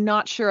I'm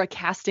not sure a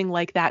casting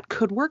like that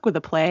could work with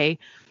a play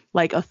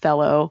like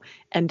Othello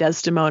and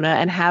Desdemona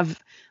and have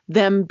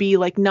them be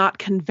like not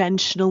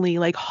conventionally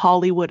like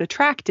Hollywood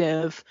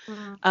attractive,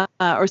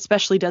 or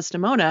especially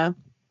Desdemona.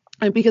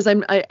 Because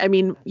I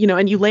mean, you know,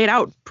 and you lay it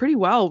out pretty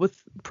well with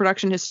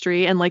production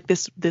history and like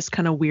this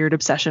kind of weird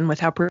obsession with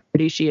how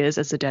pretty she is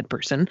as a dead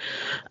person.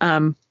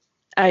 I'm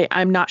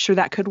not sure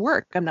that could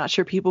work. I'm not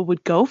sure people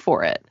would go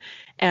for it.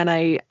 And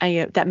I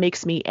that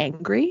makes me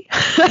angry.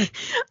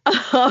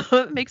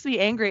 It makes me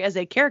angry as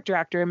a character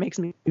actor. It makes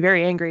me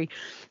very angry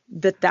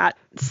that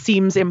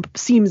seems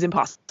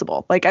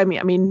impossible. Like, I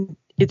mean,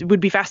 it would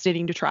be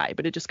fascinating to try,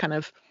 but it just kind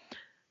of,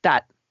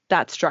 that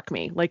struck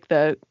me, like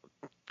the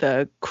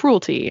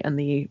cruelty and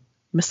the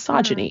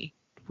misogyny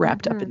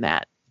wrapped up in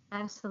that.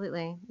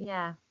 Absolutely.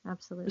 Yeah,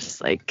 absolutely.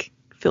 Just like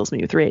fills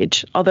me with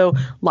rage. Although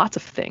lots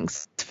of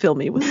things fill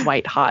me with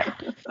white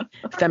hot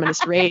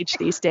feminist rage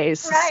these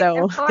days. Right,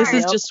 so of course.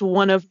 This is just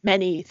one of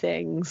many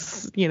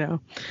things, you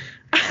know.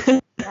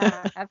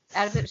 Yeah,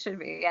 as it should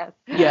be. Yes.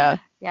 Yeah.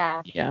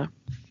 Yeah.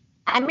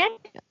 I mean,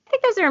 I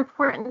think those are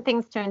important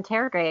things to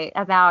interrogate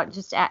about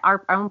just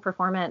our own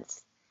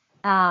performance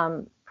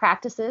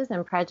practices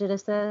and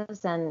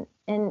prejudices,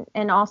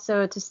 and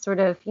also to sort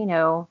of, you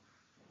know,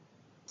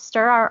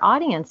 stir our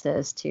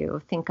audiences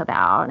to think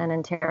about and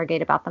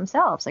interrogate about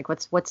themselves, like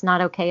what's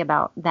not okay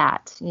about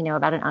that, you know,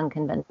 about an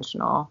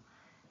unconventional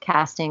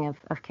casting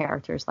of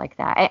characters like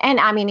that. And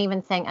I mean,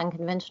 even saying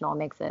unconventional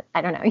makes it,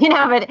 I don't know, you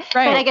know, but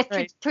I guess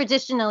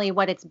traditionally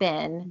what it's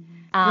been,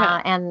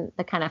 and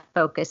the kind of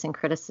focus and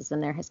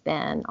criticism there has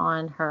been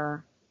on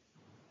her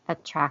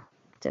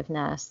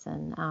attractiveness,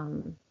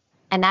 and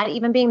that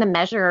even being the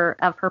measure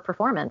of her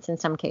performance in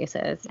some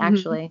cases,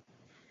 actually.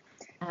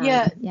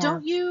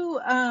 Don't you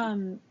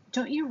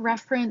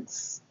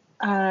reference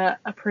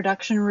a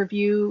production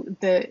review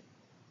that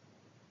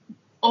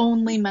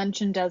only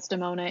mentioned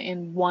Desdemona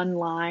in one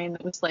line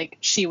that was like,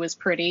 she was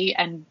pretty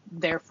and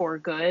therefore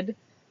good?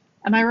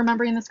 Am I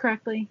remembering this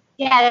correctly?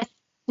 Yes.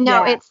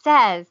 No, it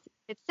says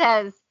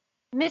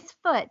Miss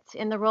Foote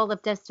in the role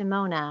of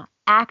Desdemona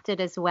acted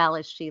as well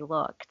as she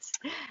looked,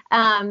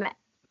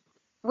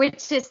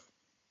 which is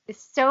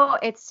so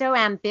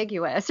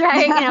ambiguous,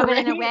 right? You know, but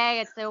in a way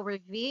it's so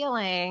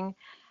revealing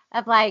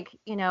of, like,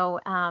 you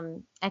know,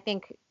 I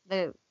think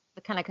the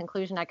kind of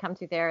conclusion I come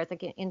to there is,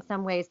 like, in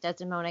some ways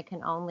Desdemona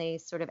can only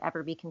sort of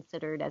ever be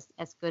considered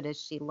as good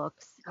as she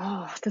looks.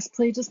 Oh, this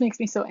play just makes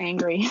me so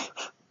angry.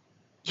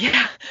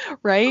 Yeah,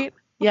 right?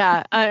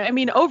 Yeah. I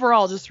mean,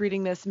 overall, just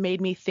reading this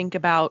made me think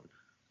about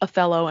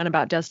Othello and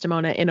about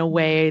Desdemona in a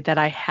way that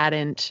I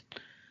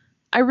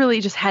really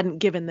just hadn't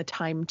given the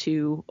time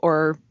to,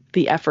 or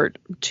the effort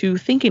to,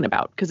 thinking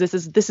about, because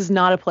this is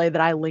not a play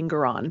that I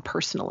linger on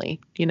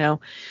personally, you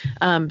know.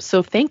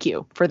 So thank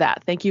you for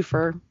that. Thank you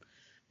for,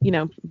 you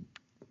know,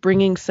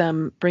 bringing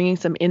some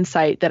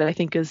insight that I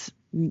think is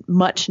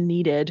much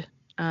needed,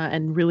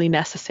 and really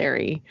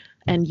necessary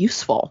and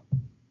useful.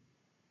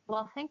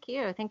 Well, thank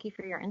you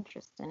for your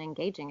interest in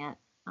engaging it.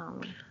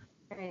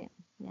 Great.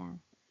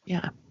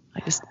 Yeah. I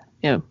just,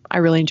 you know, I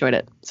really enjoyed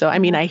it. So, I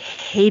mean, I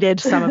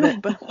hated some of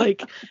it, but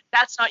like,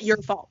 that's not your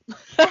fault.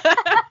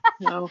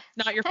 No,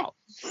 not your fault.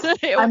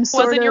 It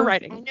wasn't your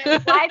writing.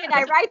 Why did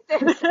I write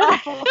this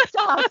awful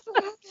stuff?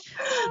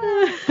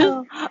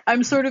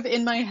 I'm sort of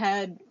in my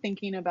head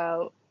thinking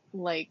about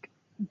like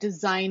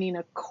designing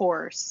a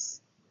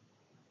course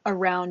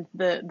around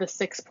the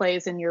 6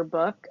 plays in your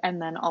book, and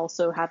then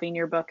also having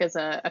your book as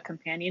a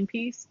companion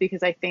piece,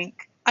 because I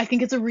think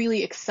it's a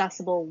really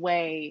accessible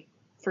way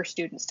for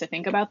students to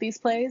think about these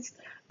plays,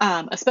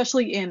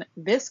 especially in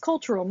this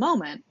cultural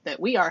moment that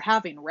we are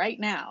having right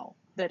now,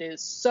 that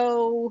is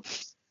so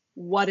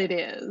what it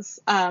is.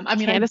 I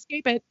mean, can't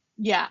escape it.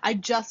 Yeah, I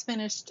just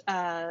finished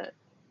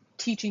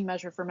teaching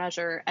Measure for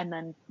Measure, and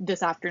then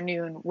this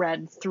afternoon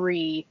read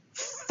 3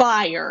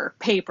 fire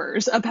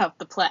papers about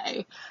the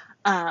play.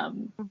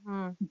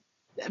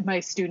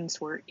 My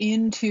students were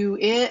into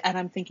it, and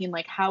I'm thinking,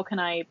 like, how can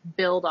I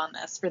build on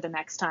this for the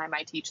next time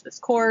I teach this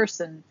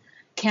course, and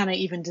can I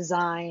even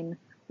design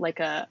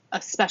like a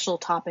special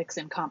topics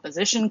and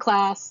composition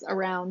class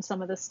around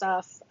some of this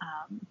stuff?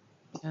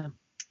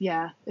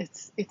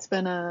 It's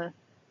been a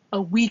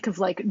week of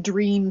like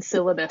dream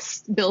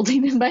syllabus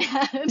building in my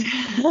head.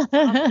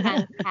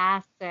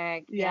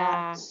 Fantastic.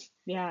 Yeah.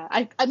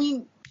 I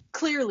mean,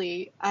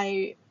 clearly,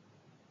 I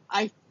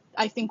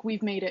think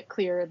we've made it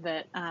clear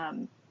that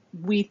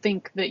we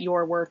think that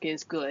your work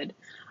is good.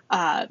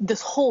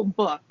 This whole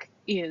book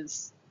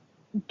is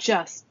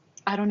just,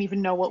 I don't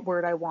even know what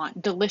word I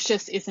want.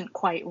 Delicious isn't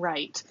quite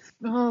right.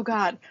 Oh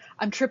God,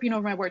 I'm tripping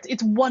over my words.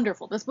 It's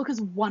wonderful. This book is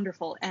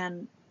wonderful.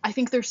 And I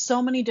think there's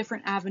so many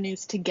different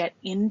avenues to get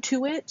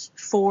into it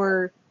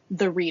for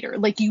the reader.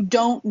 Like, you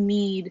don't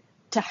need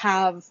to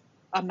have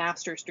a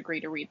master's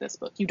degree to read this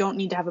book. You don't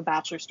need to have a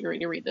bachelor's degree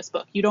to read this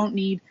book. You don't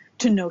need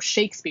to know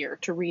Shakespeare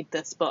to read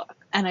this book.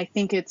 And I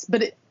think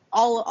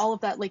all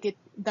of that, like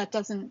that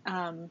doesn't,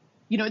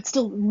 it's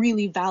still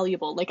really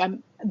valuable. Like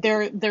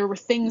there were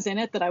things in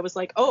it that I was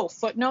like, oh,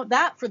 footnote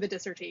that for the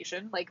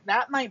dissertation. Like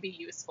that might be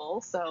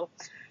useful. So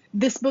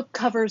this book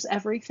covers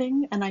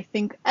everything. And I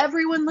think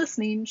everyone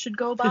listening should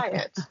go buy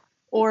it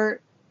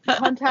or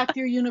contact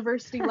your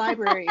university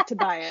library to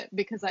buy it,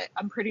 because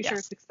I'm pretty sure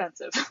it's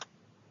expensive.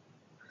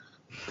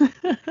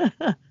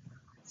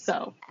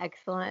 So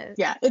excellent.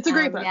 Yeah, it's a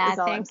great book. Yeah, is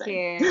all I'm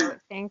saying.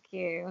 Thank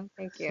you.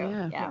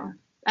 Yeah.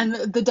 And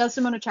the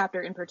Desdemona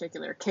chapter in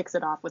particular kicks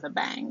it off with a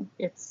bang.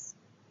 It's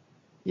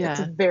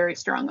a very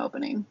strong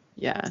opening.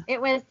 Yeah.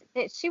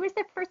 She was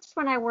the first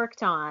one I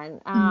worked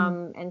on.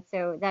 And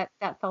so that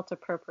felt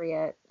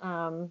appropriate.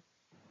 For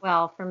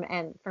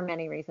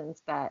many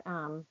reasons, but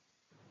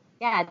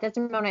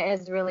Desdemona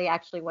is really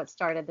actually what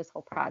started this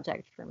whole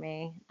project for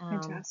me.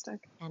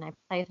 Fantastic. And I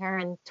played her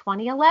in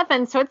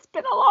 2011, so it's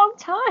been a long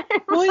time.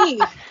 Boy,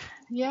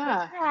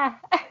 yeah.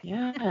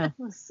 Yeah. It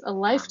was a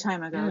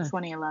lifetime ago,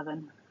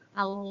 2011.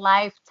 A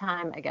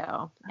lifetime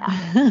ago.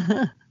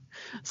 Yeah.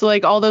 So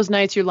like all those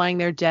nights you're lying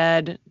there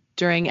dead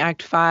during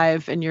Act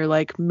 5 and you're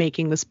like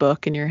making this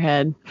book in your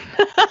head.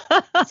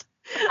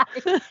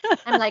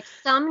 I'm like,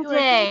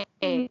 someday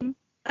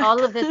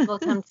all of this will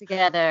come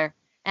together.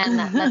 And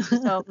let's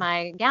just hope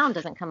my gown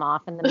doesn't come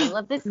off in the middle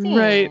of this scene.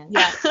 Right.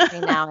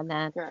 Every now and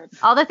then. Good.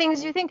 All the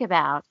things you think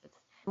about.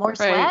 More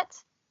sweat.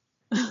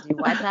 Did you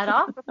wipe that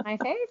off with my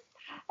face?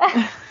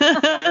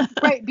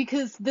 Right,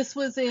 because this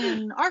was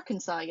in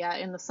Arkansas,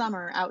 in the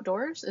summer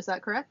outdoors. Is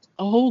that correct?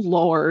 Oh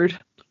Lord.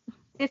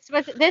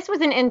 This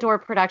was an indoor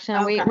production.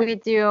 Okay. We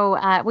do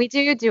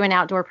an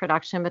outdoor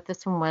production, but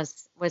this one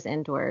was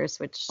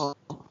indoors, which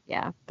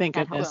thank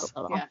goodness.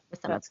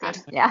 That's good.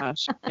 Yeah.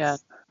 Gosh. Yeah.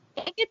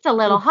 It gets a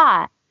little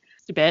hot.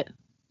 A bit.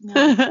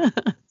 Yeah.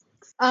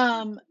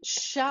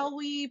 Shall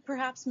we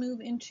perhaps move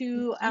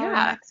into our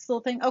next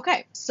little thing?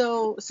 Okay.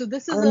 So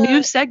this is our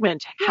new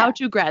segment, How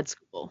to Grad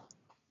School.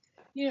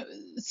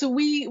 So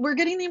we're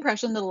getting the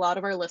impression that a lot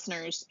of our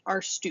listeners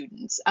are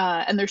students,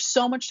 and there's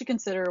so much to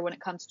consider when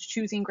it comes to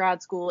choosing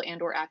grad school and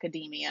or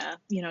academia.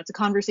 It's a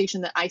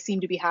conversation that I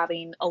seem to be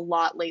having a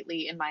lot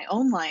lately in my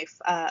own life,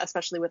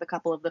 especially with a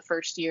couple of the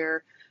first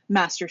year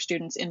master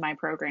students in my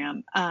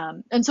program.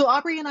 And so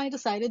Aubrey and I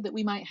decided that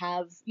we might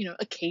have,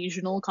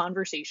 occasional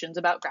conversations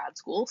about grad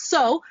school.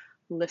 So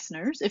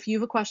listeners, if you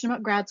have a question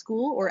about grad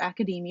school or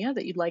academia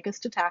that you'd like us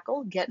to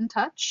tackle, get in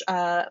touch.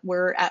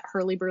 We're at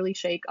Hurly Burly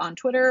Shake on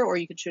Twitter, or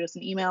you can shoot us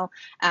an email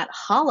at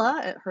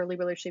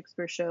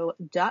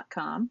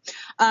holla@hurlyburlyshakespeareshow.com.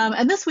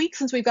 And this week,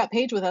 since we've got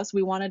Paige with us,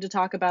 we wanted to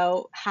talk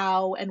about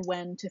how and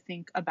when to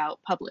think about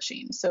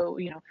publishing. So,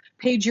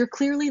 Paige, you're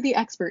clearly the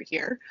expert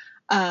here.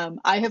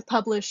 I have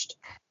published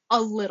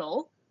a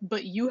little,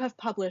 but you have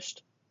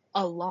published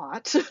a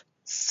lot.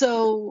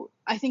 So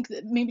I think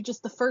that maybe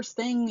just the first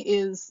thing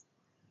is,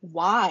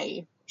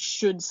 why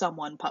should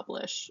someone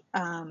publish?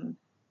 And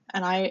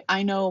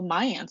I know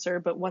my answer,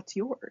 but what's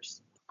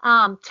yours?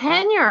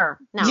 Tenure.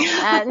 No,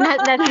 that's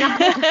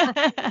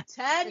not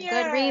tenure. A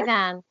good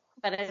reason,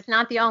 but it's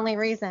not the only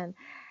reason.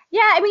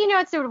 Yeah, I mean,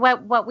 it's sort of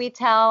what we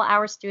tell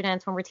our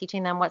students when we're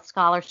teaching them what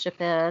scholarship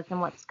is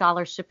and what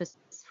scholarship is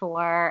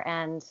for,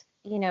 and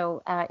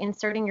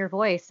inserting your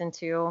voice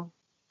into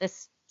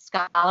this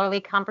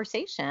scholarly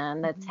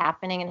conversation that's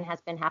happening and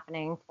has been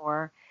happening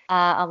for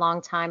a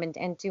long time,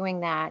 and doing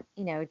that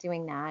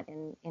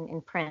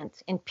in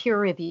print, in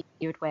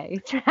peer-reviewed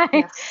ways,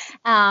 right?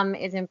 Yes.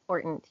 Is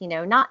important,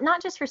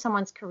 not just for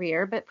someone's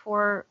career, but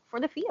for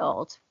the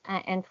field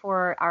and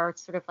for our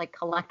sort of like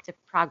collective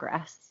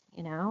progress,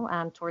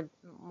 toward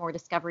more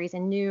discoveries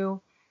and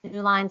new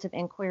lines of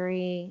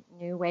inquiry,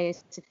 new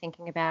ways of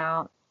thinking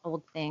about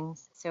old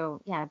things.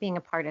 So being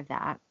a part of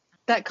that.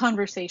 That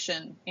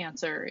conversation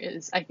answer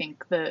is, I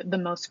think, the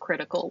most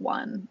critical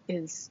one.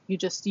 Is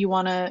you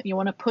want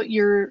to put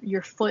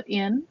your foot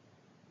in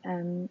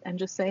and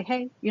just say,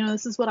 hey,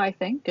 this is what I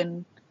think,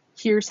 and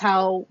here's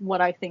how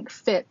what I think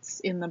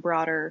fits in the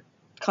broader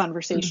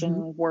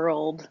conversation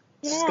world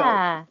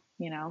scope.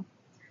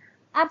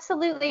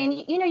 Absolutely. And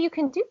you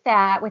can do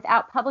that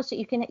without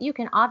publishing. You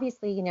can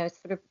obviously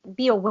sort of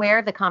be aware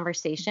of the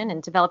conversation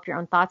and develop your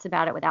own thoughts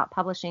about it without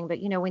publishing. But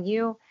when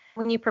you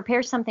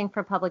prepare something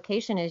for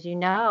publication, as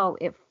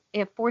it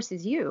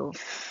forces you,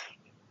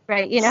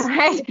 right?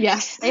 Right?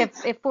 Yes.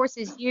 It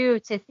forces you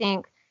to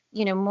think,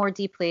 more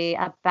deeply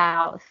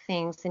about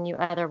things than you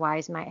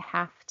otherwise might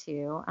have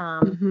to.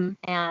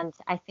 And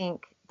I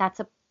think that's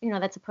a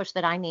push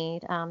that I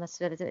need.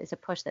 It's a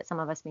push that some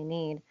of us may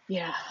need.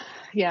 Yeah.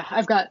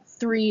 I've got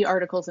 3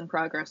 articles in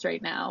progress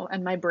right now,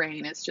 and my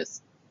brain is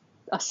just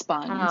a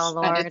sponge,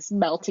 and it's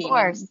melting,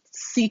 and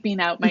seeping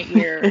out my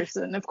ears.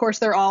 And of course,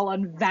 they're all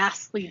on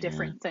vastly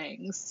different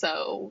things.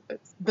 So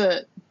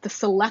the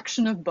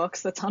selection of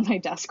books that's on my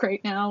desk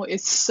right now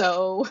is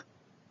so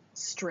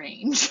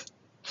strange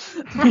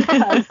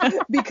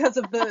because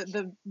of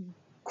the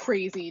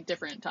crazy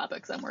different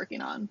topics I'm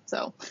working on.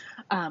 So,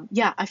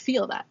 yeah, I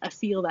feel that. I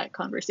feel that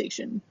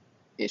conversation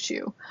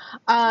issue.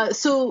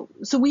 So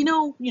we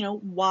know,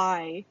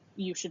 why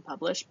you should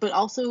publish, but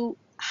also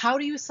how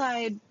do you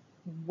decide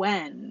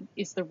when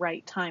is the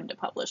right time to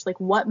publish? Like,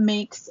 what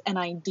makes an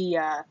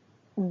idea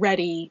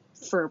ready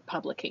for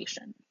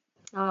publication?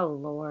 Oh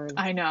Lord.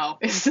 I know.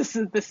 This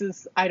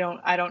is I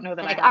don't know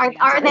that I Like, have an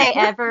answer. are they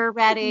ever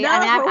ready? I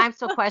mean, No. I'm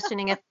still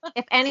questioning if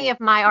any of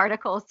my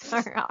articles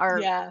are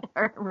Yeah.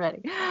 are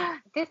ready.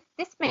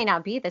 This may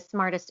not be the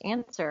smartest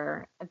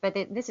answer, but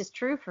this is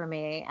true for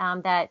me.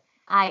 That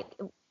I,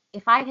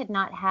 if I had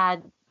not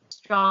had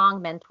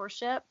strong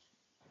mentorship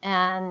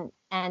and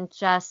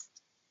just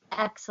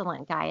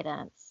excellent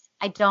guidance,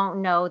 I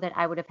don't know that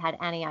I would have had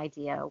any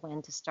idea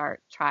when to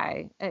start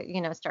trying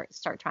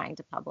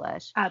to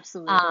publish.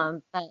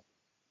 Absolutely. But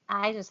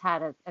I just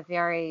had a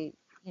very,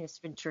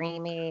 sort of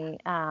dreamy,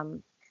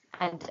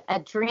 a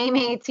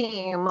dreamy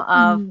team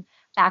of Mhm.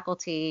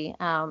 faculty,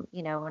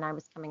 when I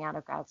was coming out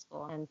of grad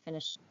school and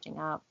finishing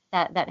up.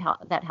 That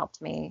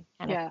helped me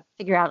kind of Yeah.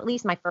 figure out at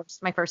least my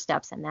first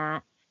steps in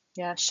that.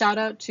 Yeah. Shout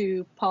out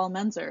to Paul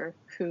Menzer,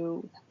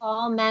 who,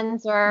 Paul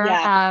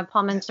yeah.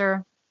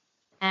 Menzer,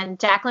 and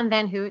Jacqueline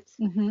Van Hoot,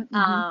 Hmm. Hmm.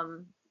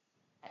 um,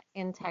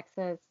 in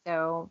Texas.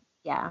 So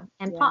yeah,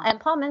 and Yeah.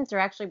 Paul Menzer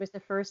actually was the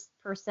first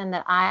person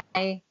that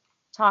I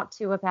talked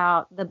to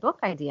about this book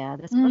idea,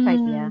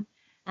 Mm.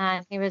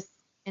 and he was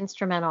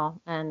instrumental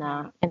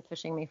Yeah. in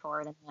pushing me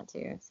forward in that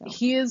too. So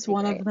He is pretty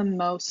one of great. the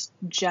most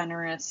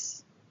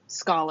generous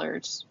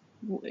scholars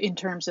in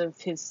terms of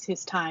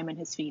his time and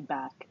his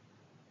feedback,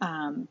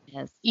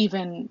 Yes,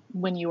 even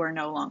when you are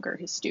no longer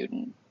his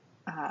student.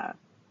 Uh,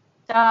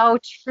 so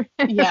true.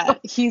 yeah,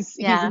 he's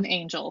Yeah, an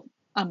angel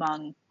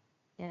among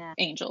yeah.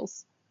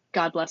 angels.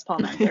 God bless Paul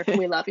Menzer.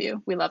 We love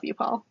you. We love you,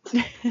 Paul.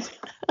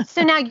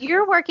 So now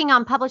you're working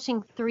on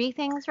publishing 3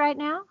 things right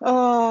now?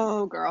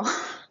 Oh, girl.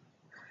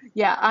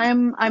 Yeah,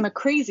 I'm a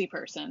crazy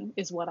person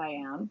is what I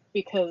am,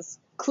 because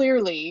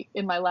clearly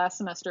in my last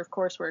semester of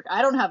coursework,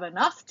 I don't have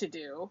enough to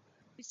do.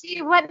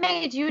 See, what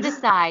made you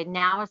decide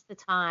now is the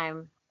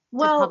time to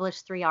Well,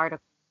 publish 3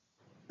 articles?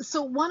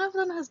 so one of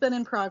them has been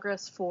in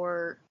progress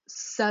for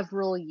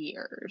several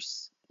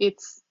years.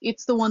 It's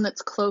the one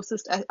that's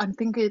closest. I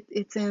think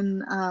it's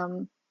in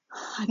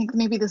I think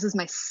maybe this is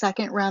my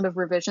second round of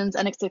revisions,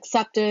 and it's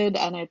accepted,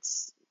 and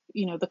it's,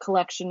 the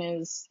collection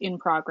is in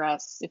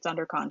progress. It's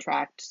under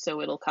contract, so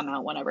it'll come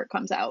out whenever it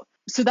comes out.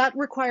 So that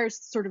requires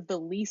sort of the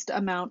least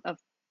amount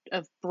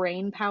of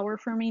brain power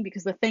for me,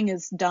 because the thing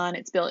is done.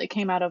 It's built. It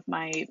came out of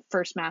my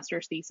first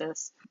master's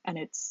thesis, and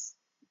it's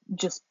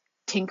just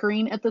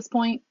tinkering at this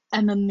point.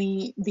 And then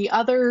the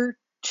other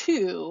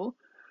two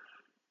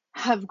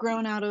have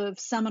grown out of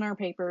seminar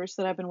papers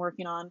that I've been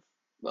working on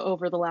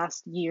over the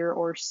last year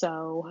or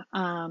so.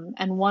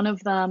 And one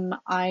of them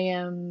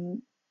I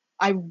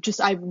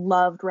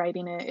loved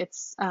writing it.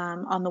 It's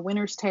on the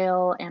Winter's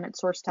Tale, and it's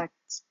source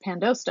text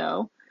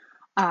Pandosto,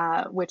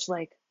 which,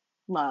 like,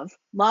 love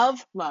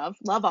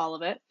all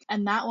of it.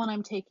 And that one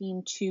I'm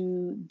taking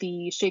to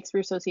the Shakespeare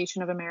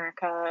Association of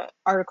America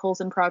Articles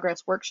in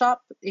Progress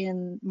workshop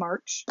in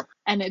March.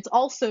 And it's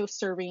also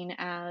serving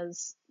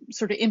as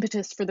sort of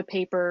impetus for the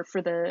paper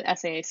for the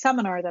SAA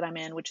seminar that I'm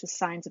in, which is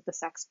Signs of the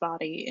Sex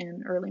Body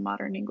in Early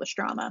Modern English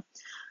Drama,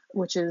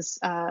 which is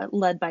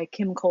led by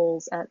Kim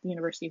Coles at the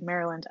University of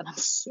Maryland, and I'm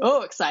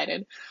so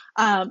excited.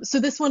 So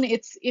this one,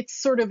 it's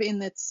sort of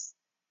in its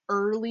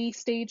early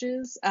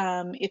stages.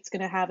 It's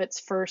going to have its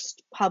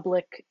first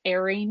public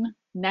airing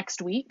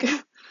next week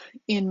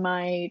in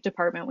my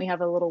department. We have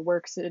a little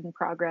works in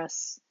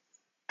progress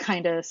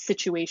kind of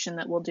situation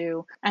that we'll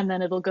do, and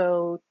then it'll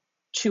go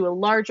to a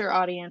larger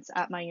audience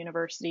at my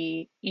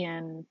university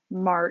in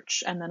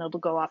March, and then it'll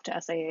go off to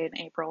SAA in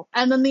April.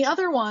 And then the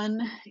other one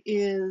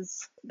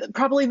is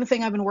probably the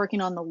thing I've been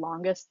working on the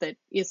longest that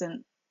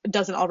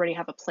doesn't already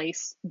have a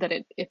place that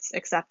it's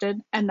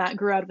accepted, and that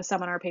grew out of a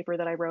seminar paper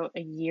that I wrote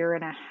a year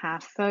and a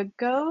half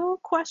ago, ?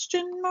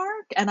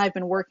 And I've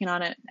been working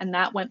on it, and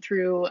that went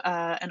through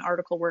an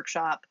article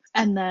workshop.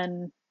 And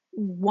then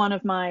one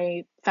of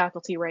my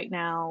faculty right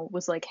now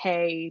was like,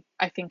 hey,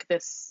 I think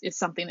this is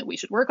something that we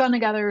should work on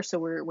together, so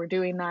we're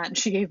doing that. And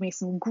she gave me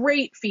some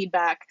great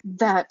feedback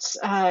that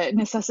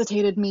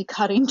necessitated me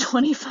cutting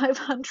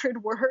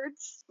 2,500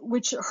 words,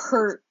 which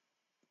hurt.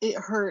 It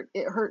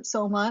hurt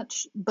so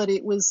much, but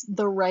it was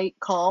the right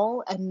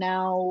call. And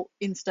now,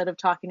 instead of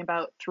talking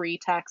about 3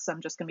 texts,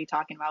 I'm just going to be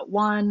talking about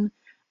 1.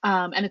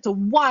 And it's a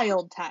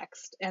wild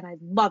text, and I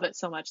love it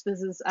so much.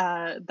 This is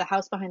The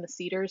House Behind the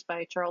Cedars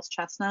by Charles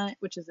Chestnut,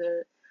 which is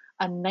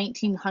a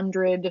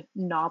 1900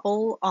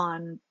 novel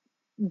on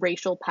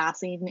racial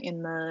passing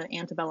in the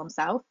antebellum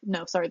South.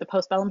 No, sorry, the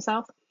postbellum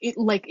South. It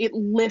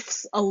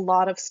lifts a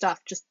lot of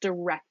stuff just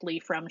directly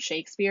from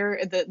Shakespeare.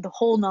 The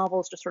whole novel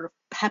is just sort of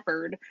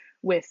peppered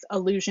with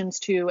allusions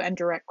to and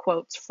direct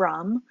quotes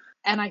from.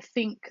 And I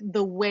think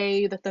the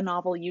way that the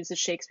novel uses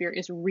Shakespeare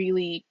is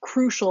really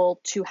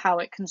crucial to how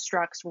it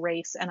constructs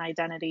race and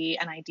identity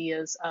and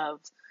ideas of,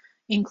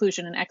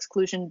 inclusion and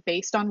exclusion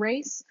based on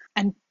race,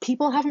 and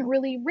people haven't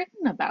really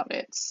written about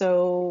it.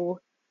 So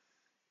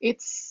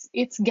it's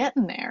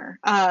getting there.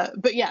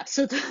 But yeah,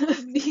 so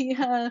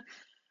the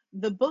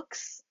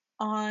books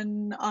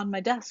on my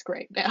desk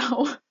right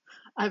now,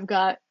 I've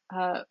got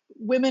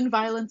women,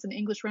 violence, and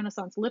English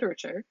Renaissance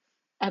literature,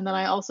 and then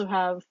I also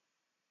have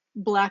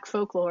Black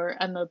folklore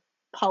and the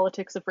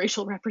politics of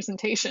racial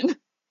representation.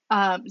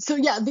 So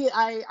yeah,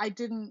 I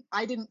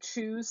didn't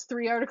choose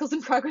 3 articles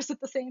in progress at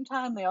the same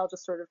time. They all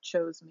just sort of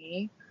chose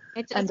me.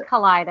 It just And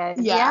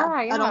collided.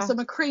 yeah, Yeah. and also I'm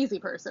a crazy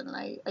person, and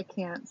I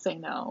can't say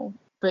no.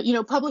 But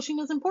publishing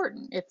is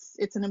important.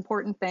 It's an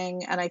important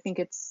thing, and I think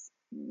it's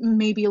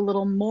maybe a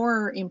little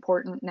more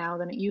important now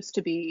than it used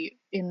to be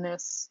in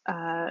this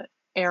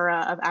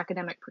era of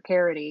academic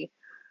precarity,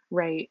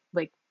 right?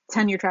 Like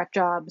tenure track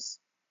jobs,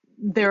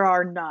 there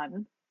are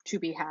none to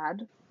be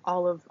had.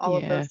 All of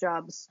those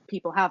jobs,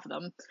 people have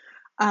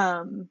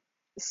them.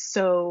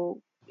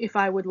 So if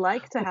I would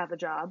like to have a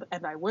job,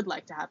 and I would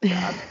like to have a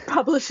job,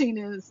 publishing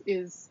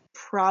is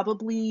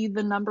probably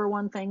the number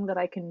one thing that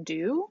I can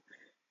do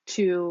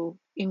to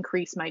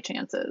increase my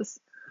chances.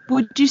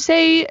 Would you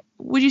say,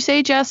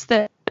 Jess,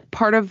 that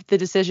part of the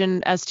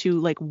decision as to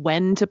like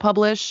when to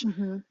publish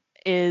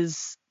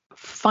is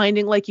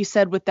finding, like you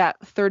said with that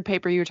third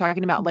paper you were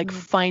talking about, like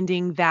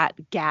finding that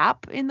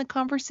gap in the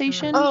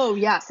conversation? Oh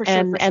yeah, for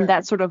sure. And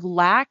that sort of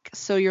lack.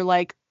 So you're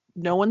like,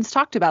 no one's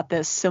talked about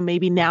this, so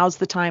maybe now's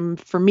the time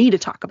for me to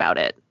talk about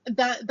it.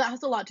 That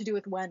has a lot to do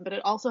with when, but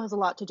it also has a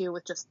lot to do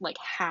with just like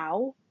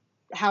how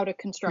to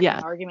construct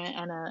an argument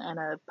and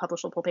a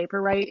publishable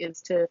paper, right?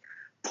 Is to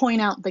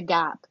point out the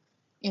gap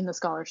in the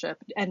scholarship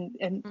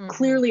and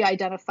clearly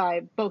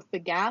identify both the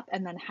gap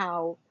and then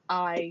how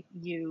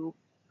you,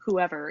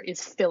 whoever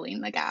is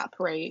filling the gap,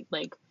 right?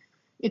 Like,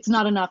 it's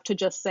not enough to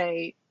just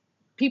say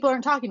people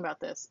aren't talking about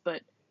this,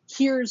 but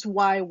here's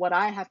why what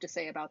I have to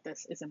say about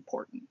this is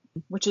important,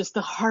 which is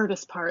the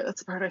hardest part.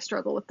 That's the part I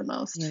struggle with the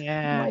most.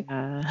 Yeah. Like,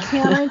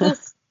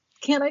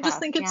 can't I just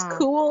think it's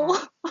cool?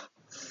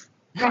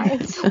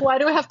 Why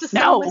do I have to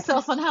sell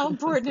myself on how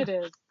important it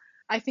is?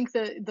 I think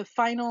the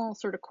final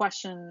sort of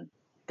question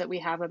that we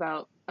have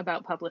about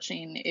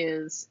publishing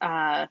is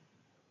how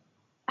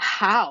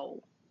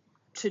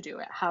to do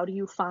it. How do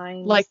you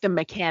find, like, the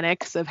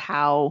mechanics of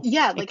how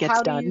it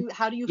gets done?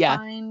 How do you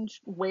find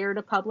where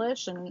to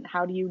publish, and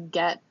how do you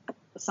get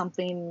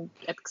something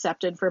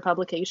accepted for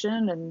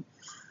publication? And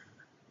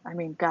I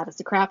mean, God, it's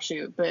a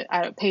crapshoot. But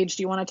Paige,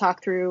 do you want to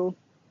talk through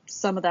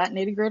some of that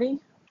nitty gritty?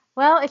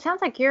 Well, it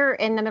sounds like you're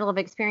in the middle of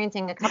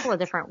experiencing a couple of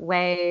different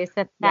ways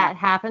that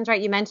happens,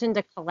 right? You mentioned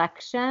a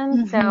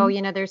collection. So,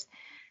 there's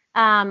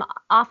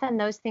often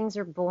those things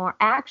are born.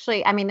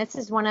 Actually, I mean, this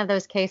is one of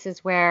those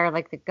cases where,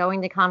 like, the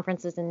going to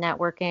conferences and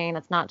networking,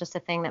 that's not just a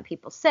thing that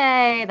people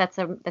say. That's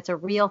a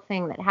real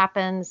thing that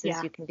happens.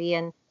 Is you can be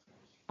in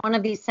one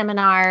of these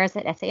seminars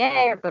at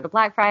SAA or go to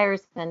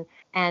Blackfriars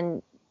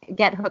and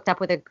get hooked up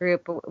with a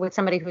group, with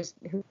somebody who's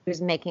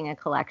making a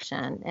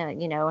collection,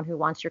 and who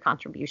wants your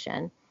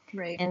contribution.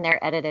 Right. In their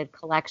edited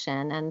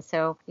collection. And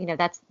so,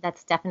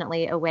 that's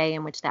definitely a way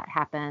in which that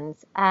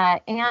happens.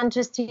 And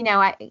just,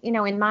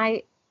 in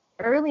my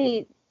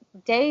early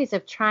days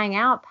of trying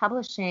out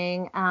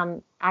publishing,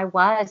 I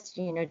was,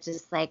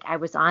 just like, I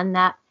was on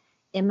that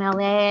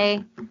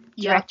MLA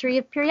directory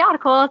of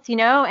periodicals,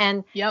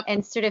 and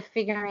sort of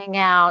figuring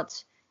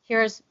out,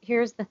 here's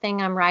the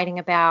thing I'm writing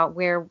about,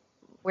 where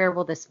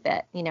will this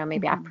fit?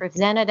 Maybe I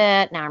presented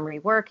it, now I'm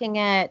reworking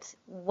it.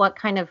 What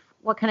kind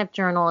of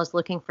journal is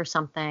looking for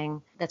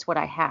something that's what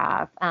I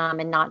have,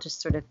 and not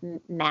just sort of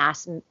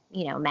mass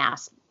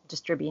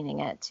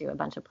distributing it to a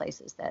bunch of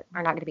places that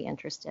are not going to be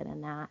interested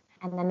in that.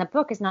 And then the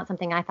book is not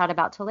something I thought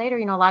about till later.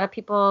 A lot of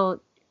people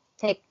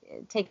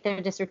take their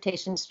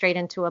dissertation straight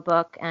into a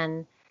book,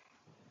 and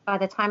by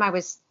the time I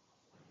was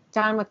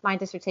done with my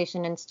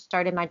dissertation and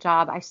started my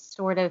job, I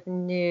sort of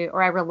knew,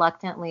 or I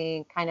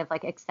reluctantly kind of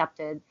like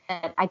accepted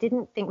that I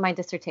didn't think my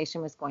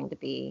dissertation was going to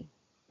be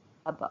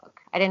a book.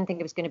 I didn't think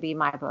it was going to be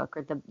my book,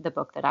 or the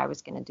book that I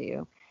was going to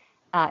do,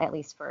 at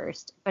least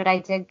first. But I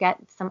did get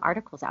some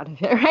articles out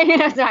of it,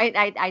 right? So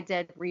I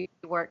did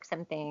rework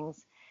some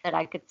things that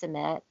I could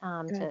submit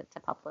to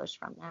publish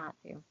from that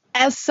too.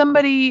 As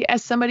somebody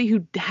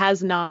who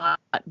has not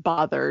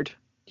bothered,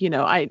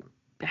 I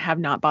have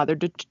not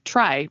bothered to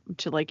try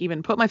to, like,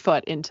 even put my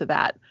foot into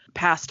that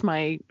past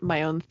my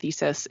own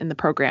thesis in the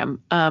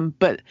program.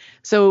 But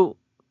so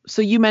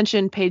you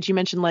mentioned, Paige,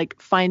 like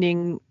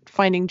finding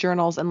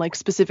journals and, like,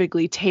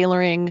 specifically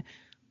tailoring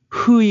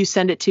who you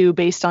send it to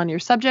based on your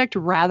subject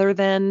rather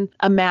than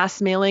a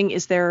mass mailing.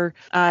 Is there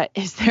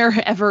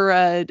ever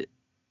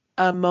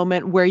a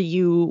moment where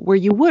you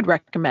would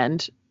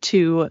recommend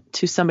to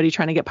somebody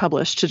trying to get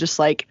published to just,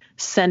 like,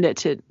 send it,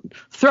 to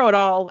throw it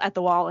all at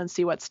the wall and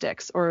see what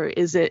sticks? Or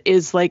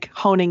is like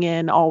honing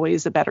in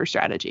always a better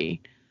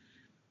strategy?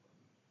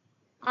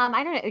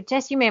 I don't know,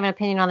 Jess, you may have an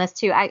opinion on this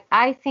too.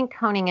 I think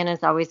honing in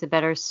is always a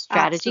better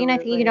strategy. And I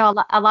think,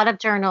 Absolutely. a lot of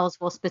journals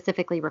will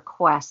specifically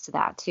request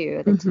that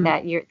too,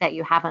 that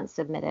you haven't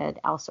submitted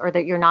else, or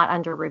that you're not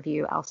under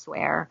review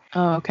elsewhere.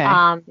 Oh, okay.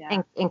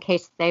 Yeah. In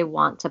case they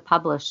want to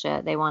publish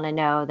it, they want to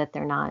know that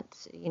they're not,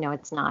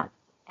 it's not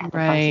at a bunch of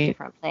Right.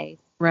 different places.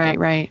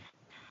 Right.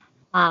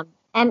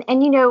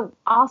 And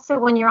also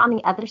when you're on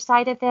the other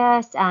side of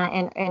this,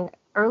 and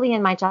early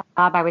in my job,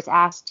 I was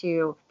asked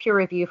to peer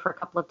review for a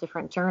couple of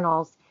different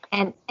journals.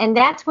 And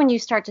that's when you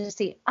start to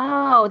see,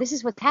 oh, this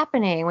is what's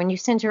happening when you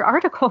send your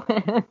article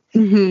in.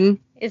 Mm-hmm.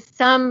 Is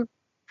some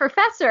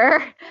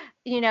professor,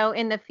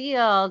 in the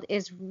field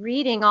is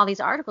reading all these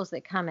articles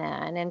that come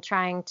in and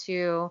trying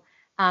to,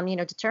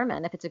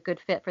 determine if it's a good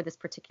fit for this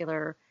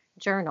particular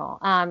journal.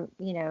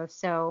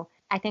 So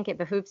I think it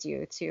behooves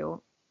you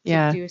to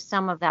Yeah. do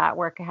some of that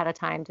work ahead of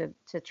time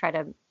to try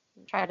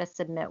to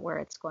submit where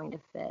it's going to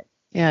fit.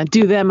 Yeah.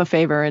 Do them a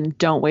favor and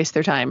don't waste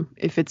their time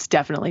if it's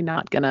definitely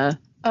not gonna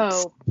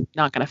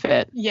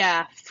fit.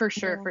 Yeah, for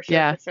sure, Yeah. for sure,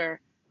 Yeah. for sure.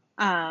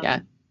 Yeah.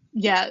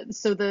 Yeah.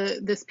 So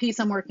this piece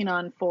I'm working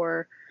on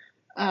for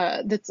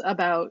that's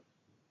about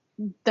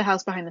The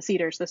House Behind the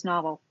Cedars, this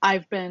novel.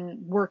 I've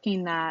been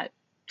working that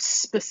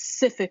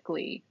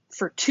specifically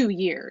for 2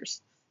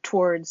 years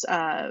towards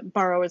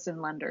Borrowers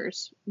and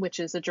Lenders, which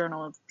is a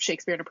journal of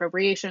Shakespeare and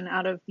appropriation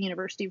out of the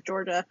University of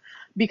Georgia,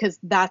 because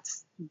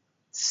that's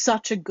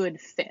such a good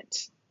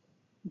fit.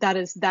 That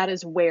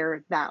is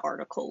where that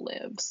article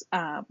lives.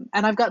 And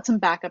I've got some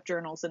backup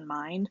journals in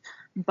mind,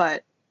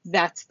 but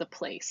that's the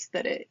place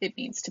that it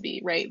needs to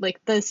be, right? Like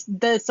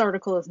this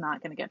article is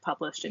not going to get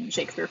published in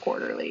Shakespeare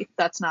Quarterly.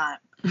 That's not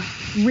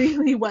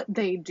really what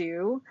they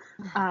do,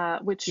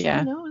 which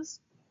Yeah. is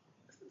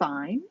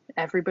fine.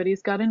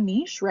 Everybody's got a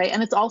niche, right?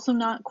 And it's also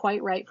not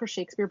quite right for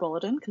Shakespeare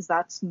Bulletin, because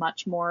that's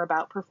much more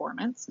about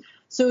performance.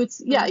 So it's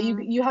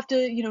you have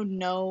to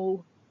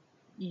know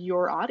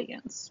your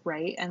audience,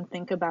 right? And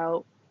think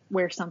about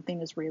where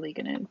something is really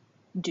going to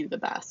do the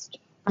best.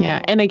 Yeah.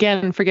 And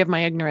again, forgive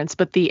my ignorance,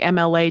 but the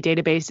MLA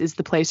database is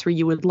the place where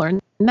you would learn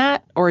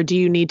that? Or do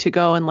you need to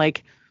go and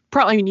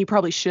you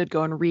probably should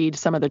go and read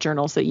some of the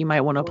journals that you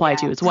might want to apply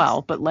to as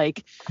well. But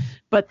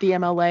the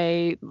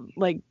MLA,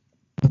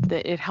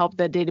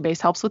 the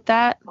database helps with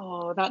that?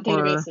 Oh, that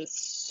database is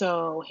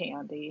so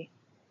handy.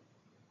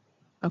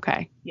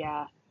 Okay.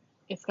 Yeah.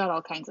 It's got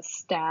all kinds of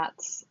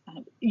stats.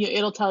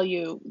 It'll tell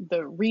you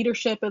the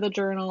readership of the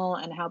journal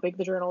and how big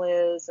the journal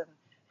is and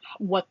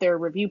what their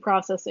review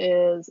process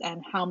is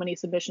and how many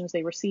submissions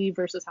they receive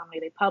versus how many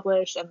they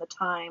publish and the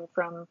time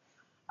from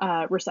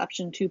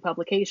reception to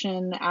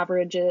publication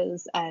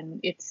averages. And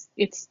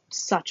it's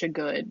such a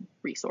good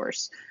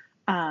resource.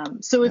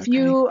 So if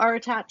you are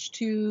attached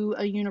to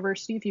a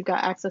university, if you've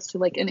got access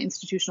to an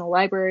institutional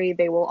library,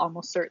 they will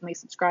almost certainly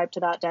subscribe to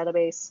that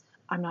database.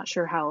 I'm not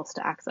sure how else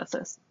to access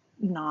this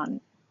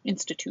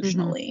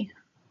non-institutionally. Mm-hmm.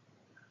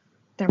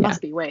 There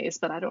must be ways,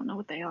 but I don't know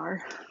what they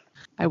are.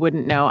 I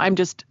wouldn't know. I'm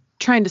just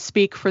trying to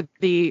speak for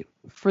the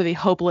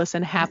hopeless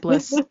and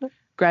hapless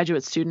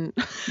graduate student.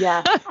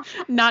 Yeah.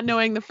 Not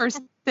knowing the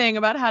first thing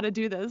about how to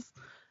do this.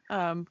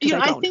 I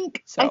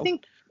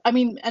think,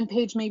 and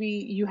Paige, maybe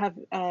you have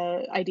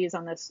ideas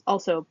on this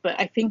also, but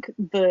I think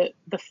the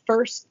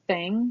first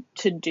thing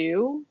to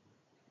do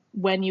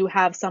when you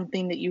have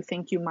something that you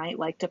think you might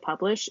like to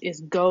publish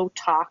is go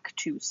talk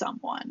to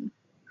someone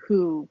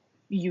who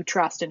you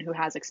trust and who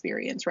has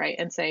experience, right?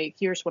 And say,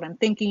 here's what I'm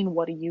thinking.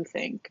 What do you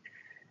think?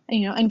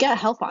 And get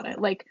help on it.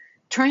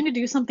 Trying to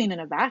do something in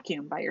a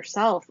vacuum by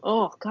yourself.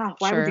 Oh God,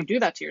 why would you do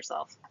that to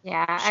yourself?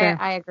 Yeah, sure.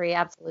 I agree.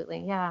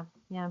 Absolutely. Yeah.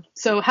 Yeah.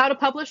 So how to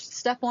publish?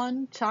 Step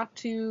 1, talk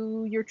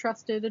to your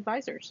trusted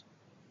advisors.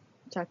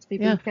 Talk to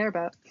people you care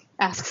about.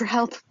 Ask for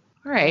help.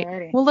 All right.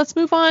 Alrighty. Well, let's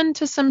move on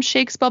to some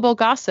Shakes Bubble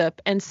gossip.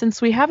 And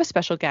since we have a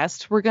special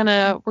guest, we're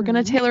gonna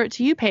tailor it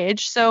to you,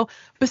 Paige. So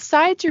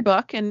besides your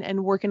book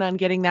and working on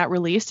getting that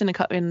released in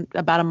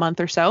about a month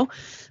or so,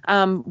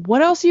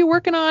 what else are you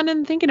working on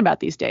and thinking about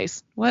these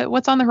days?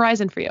 What's on the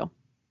horizon for you?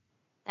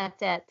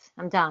 That's it.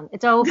 I'm done.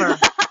 It's over.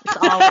 It's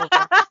all over.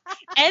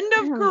 End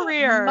of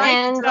career.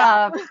 End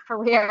of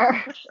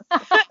career.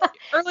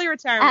 Early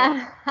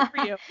retirement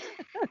for you.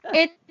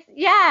 It's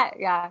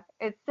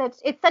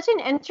such an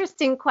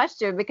interesting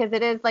question because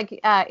it is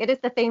it is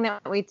the thing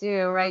that we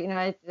do,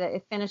 right?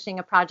 It's finishing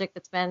a project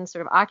that's been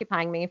sort of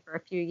occupying me for a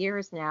few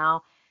years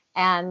now,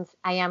 and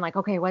I am like,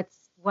 okay, what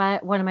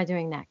am I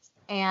doing next?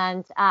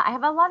 And I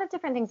have a lot of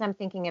different things I'm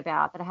thinking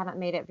about, but I haven't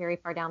made it very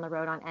far down the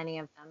road on any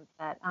of them.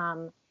 But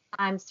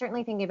I'm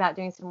certainly thinking about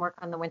doing some work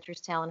on The Winter's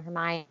Tale and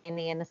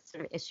Hermione and this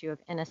sort of issue of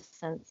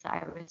innocence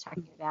I was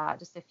talking about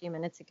just a few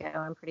minutes ago.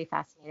 I'm pretty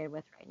fascinated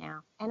with right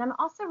now. And I'm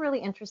also really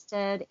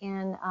interested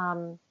in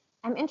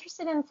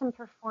some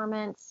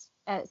performance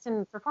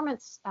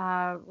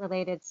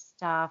related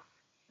stuff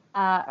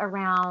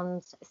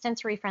around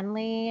sensory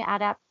friendly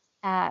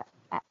adaptive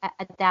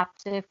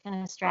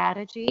kind of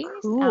strategies.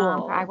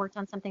 Cool. I worked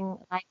on something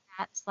like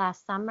that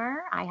last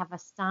summer. I have a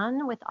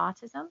son with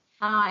autism,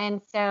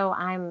 and so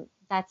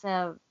that's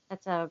a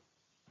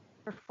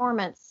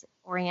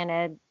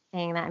performance-oriented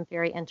thing that I'm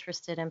very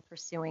interested in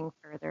pursuing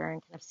further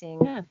and kind of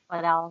seeing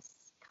what else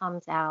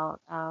comes out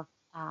of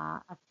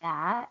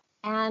that.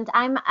 And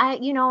I'm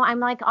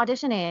like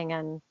auditioning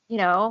and,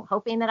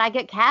 hoping that I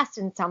get cast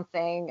in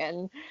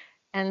something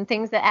and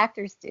things that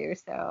actors do.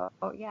 So,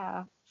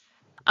 yeah.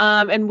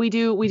 And we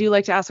do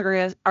like to ask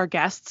our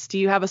guests, do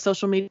you have a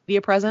social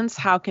media presence?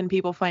 How can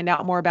people find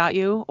out more about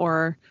you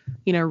or,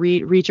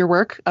 read your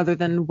work other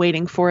than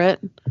waiting for it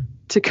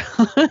to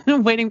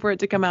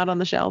come out on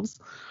the shelves?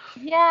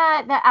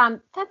 Yeah,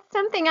 that's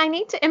something I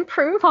need to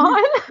improve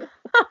on.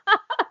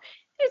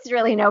 There's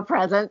really no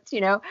presence,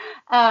 So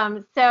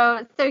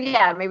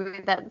yeah, maybe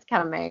that's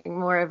coming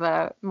more of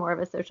a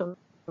social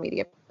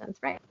media presence,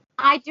 right?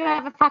 I do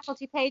have a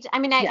faculty page. I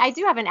mean, I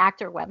do have an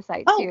actor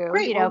website too. Oh,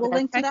 great. Well, we'll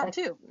link to that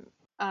too.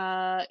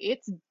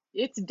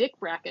 It's dick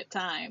bracket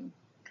time.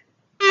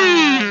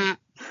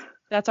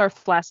 That's our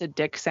flaccid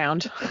dick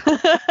sound.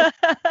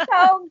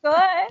 So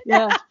good.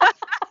 Yeah.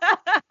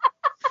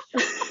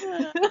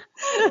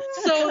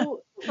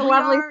 So a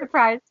lovely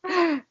surprise.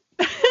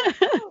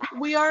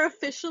 We are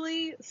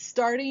officially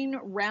starting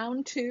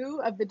round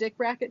 2 of the dick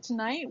bracket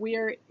tonight. We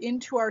are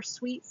into our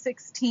Sweet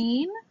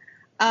 16.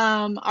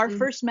 Our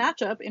first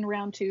matchup in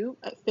round 2,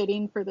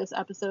 fitting for this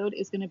episode,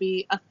 is going to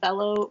be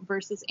Othello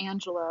versus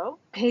Angelo.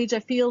 Paige, I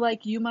feel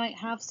like you might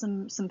have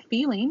some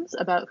feelings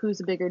about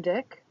who's a bigger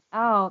dick.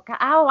 Oh,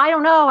 I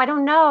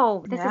don't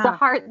know. This is a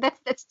hard.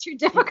 That's too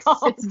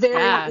difficult.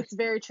 It's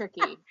very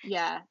tricky.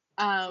 Yeah.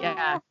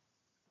 Yeah.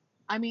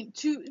 I mean,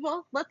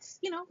 let's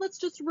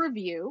just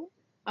review.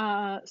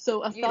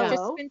 So Othello. You've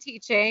just been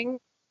teaching.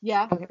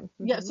 Yeah.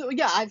 Yeah. So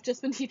I've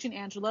just been teaching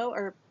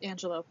Angelo.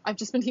 I've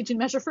just been teaching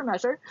Measure for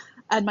Measure,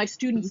 and my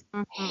students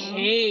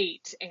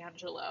hate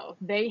Angelo.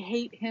 They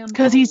hate him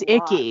because he's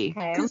icky.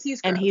 Because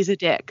he's gross. And he's a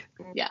dick.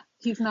 Yeah,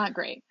 he's not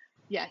great.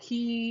 Yeah,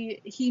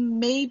 he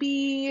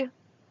maybe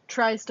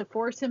tries to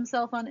force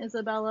himself on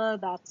Isabella.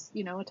 That's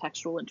a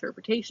textual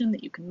interpretation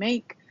that you can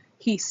make.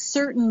 He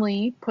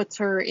certainly puts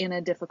her in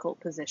a difficult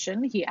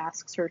position. He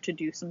asks her to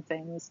do some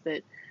things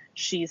that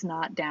she's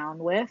not down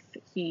with.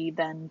 He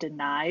then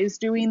denies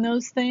doing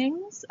those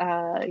things.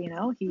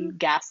 He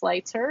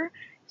gaslights her.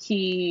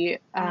 He,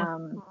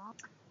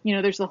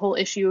 there's the whole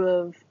issue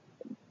of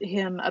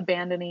him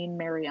abandoning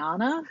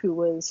Mariana, who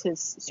was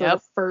his sort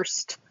of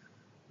first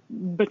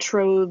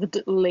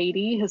betrothed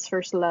lady, his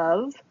first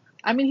love.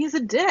 I mean, he's a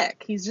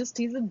dick. He's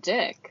a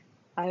dick.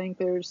 I think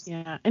there's...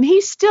 Yeah. And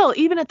he still,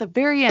 even at the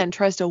very end,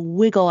 tries to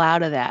wiggle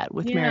out of that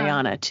with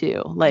Mariana,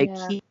 too. Like,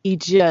 he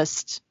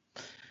just...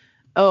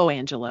 Oh,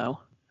 Angelo.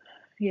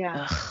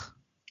 Yeah. Ugh.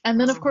 And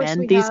then, of course,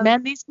 these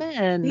men.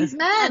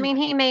 I mean,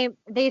 he may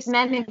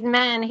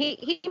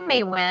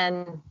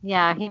win.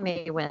 Yeah, he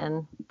may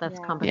win this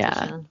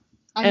competition.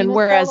 Yeah. And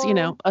whereas,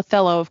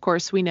 Othello, of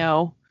course, we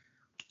know,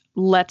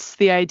 lets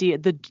the idea,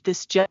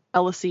 this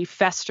jealousy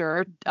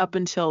fester up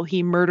until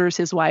he murders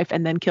his wife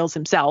and then kills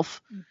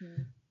himself.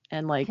 Mm-hmm.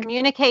 And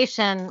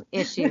communication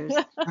issues.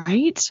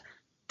 Right?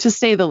 To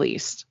say the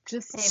least.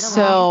 Just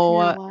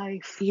so,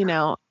 wife.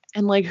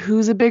 And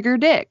who's a bigger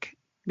dick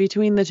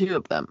between the two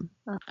of them?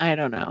 I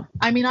don't know.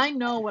 I mean, I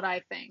know what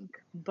I think,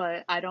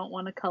 but I don't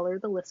want to color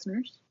the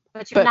listeners.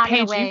 But you're not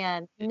going to weigh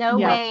in. No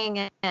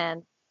weighing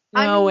in.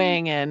 No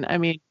weighing in. I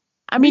mean,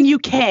 you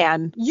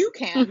can. You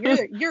can.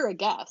 You're a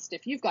guest.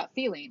 If you've got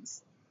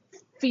feelings,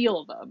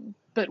 feel them.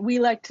 But we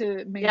like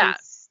to maybe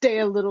stay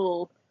a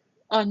little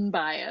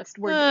unbiased.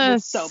 We're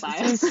so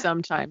biased.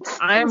 Sometimes.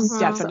 I'm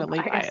definitely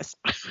biased.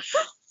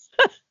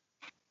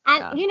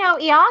 And,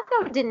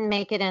 Iago didn't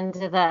make it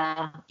into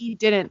the... He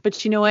didn't,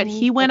 but you know what?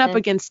 He went up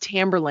against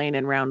Tamburlaine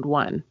in round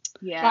 1.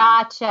 Yeah.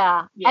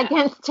 Gotcha. Yeah.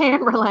 Against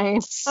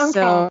Tamburlaine. Okay.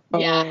 So,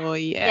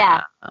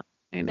 yeah.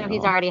 I know. So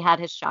he's already had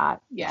his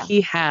shot. Yeah.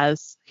 He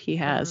has.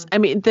 Mm-hmm. I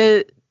mean,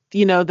 the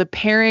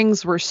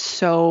pairings were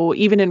so...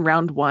 Even in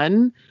round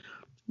 1,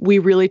 we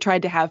really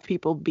tried to have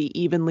people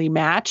be evenly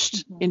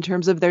matched in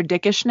terms of their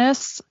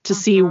dickishness to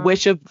see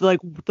which of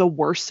the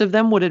worst of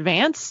them would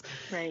advance.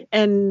 Right.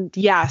 And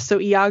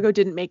so Iago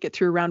didn't make it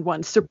through round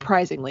 1,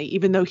 surprisingly,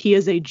 even though he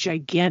is a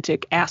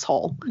gigantic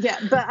asshole. Yeah,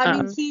 but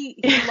I mean,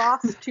 he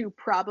lost to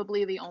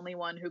probably the only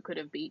one who could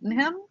have beaten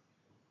him,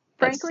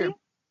 frankly.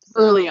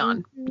 Early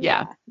on.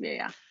 Yeah.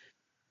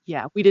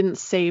 Yeah, we didn't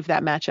save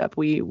that matchup.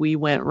 We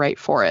went right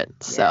for it.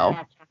 So,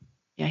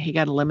 he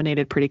got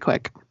eliminated pretty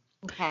quick.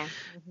 Okay.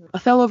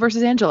 Othello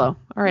versus Angelo.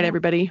 All right,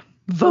 everybody.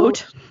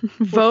 Vote.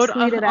 Vote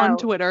on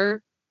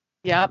Twitter.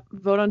 Yep.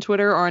 Vote on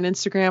Twitter or on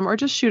Instagram or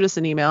just shoot us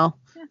an email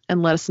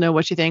and let us know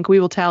what you think. We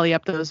will tally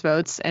up those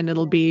votes and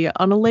it'll be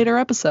on a later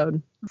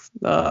episode.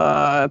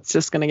 It's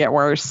just going to get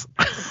worse.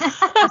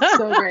 That's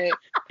so great.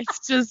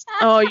 It's just,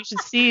 you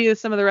should see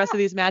some of the rest of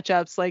these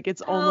matchups.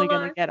 It's only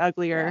going to get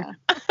uglier.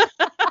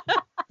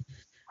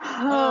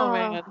 Oh,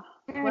 man.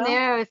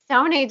 There's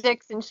so many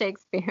dicks in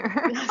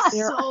Shakespeare.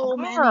 So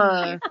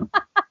many.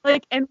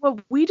 And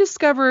what we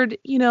discovered,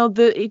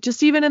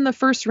 just even in the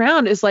first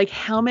round is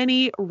how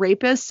many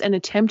rapists and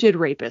attempted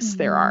rapists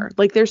there are.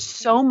 There's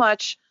so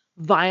much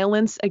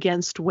violence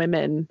against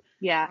women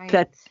Yeah. Right.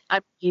 That, I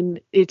mean,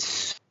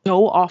 it's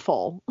so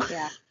awful.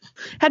 Yeah.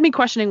 Had me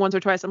questioning once or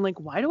twice. I'm like,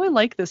 why do I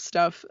like this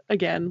stuff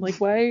again? Like,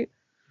 why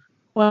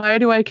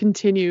do I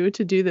continue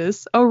to do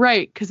this? Oh,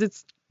 right, because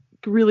it's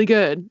really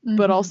good,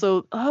 but Mhm.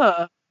 also,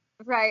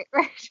 Right.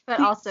 But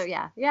also,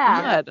 yeah.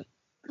 God.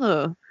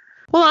 Well,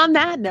 on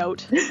that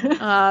note,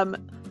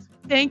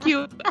 thank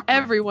you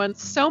everyone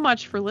so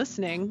much for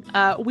listening.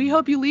 We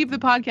hope you leave the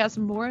podcast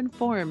more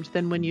informed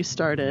than when you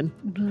started.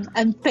 Mhm.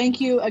 And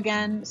thank you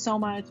again so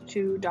much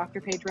to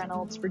Dr. Paige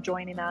Reynolds for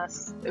joining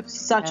us. It was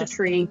such a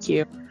treat. Thank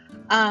you.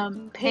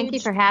 Paige, Thank you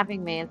for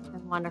having me. It's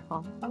been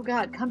wonderful. oh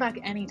God, come back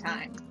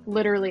anytime.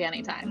 Literally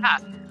anytime.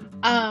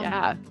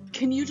 Yeah.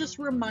 Can you just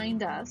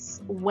remind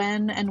us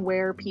when and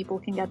where people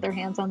can get their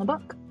hands on the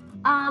book?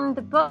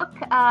 The book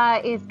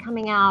is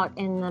coming out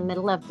in the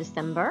middle of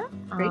December.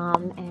 Great.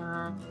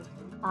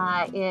 And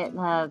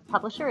the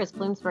publisher is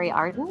Bloomsbury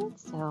Arden,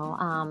 so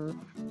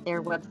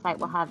their website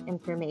will have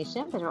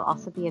information, but it'll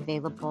also be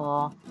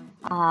available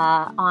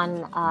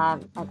on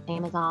at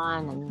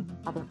Amazon and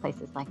other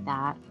places like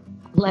that.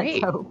 Let's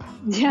Great. hope.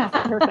 Yeah,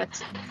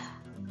 perfect.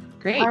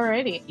 Great.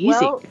 Alrighty. Easy.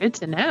 Well, Good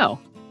to know.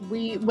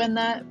 when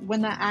that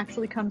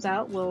actually comes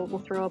out, we'll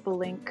throw up a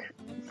link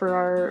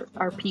for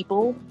our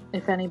people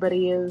if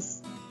anybody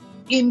is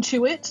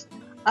into it.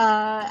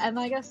 And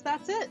I guess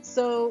that's it.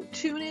 So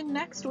tune in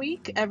next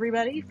week,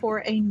 everybody, for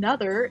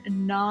another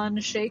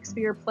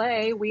non-Shakespeare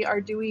play. We are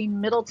doing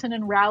Middleton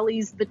and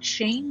Rowley's The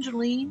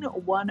Changeling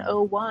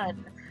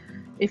 101.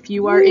 If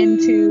you are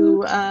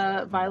into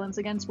violence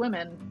against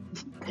women,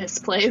 this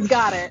play's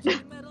got it.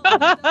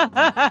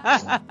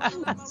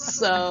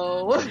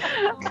 So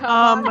come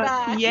on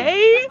back.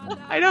 Yay?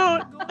 I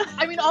don't.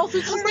 I mean, also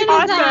just like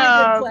Awesome.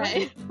 a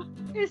really good play.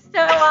 You're so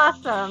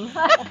awesome.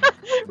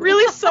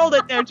 Really sold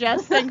it there,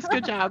 Jess. Thanks.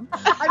 Good job.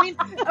 I mean,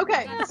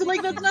 okay, so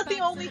like that's not the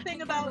only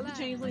thing about The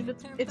Changeling.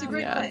 It's a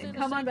great play.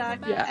 Come on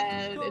back,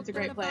 and it's a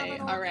great play.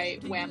 All right,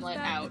 Whamlet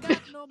out.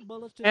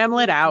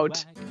 Hamlet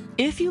out.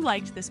 If you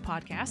liked this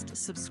podcast,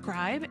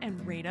 subscribe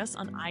and rate us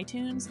on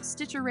iTunes,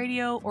 Stitcher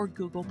Radio, or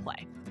Google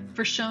Play.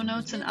 For show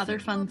notes and other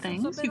fun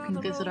things, you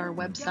can visit our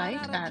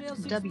website at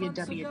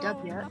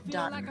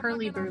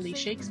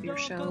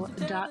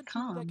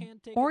www.hurlyburlyshakespeareshow.com.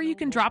 Or you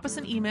can drop us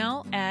an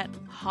email at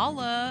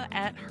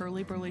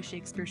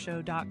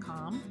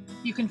holla@hurlyburlyshakespeareshow.com.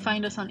 You can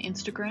find us on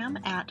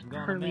Instagram at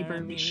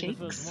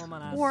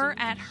hurlyburlyshakes. Or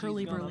at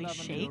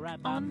hurlyburlyshake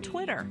on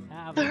Twitter.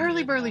 The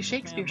Hurly Burly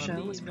Shakespeare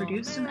Show was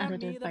produced and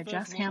edited by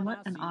Jess Hamlet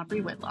and Aubrey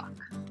Whitlock.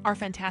 Our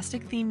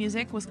fantastic theme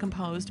music was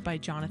composed by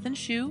Jonathan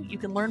Shu. You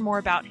can learn more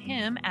about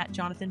him at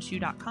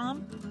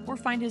jonathanshu.com or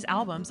find his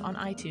albums on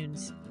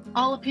iTunes.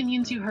 All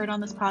opinions you heard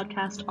on this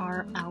podcast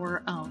are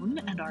our own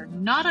and are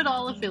not at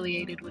all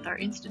affiliated with our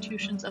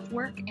institutions of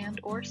work and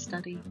or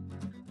study.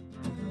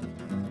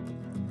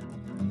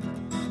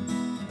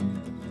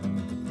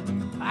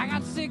 I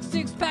got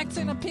six packs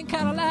in a pink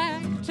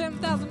Cadillac,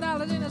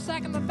 $10,000 in a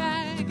sack in the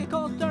bag. It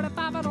costs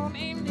 35, I don't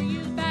aim to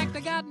use back. I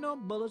got no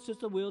bullets,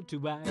 just a will to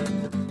whack.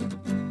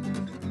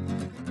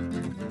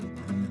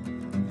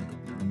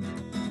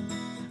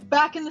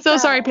 Back in the So cell.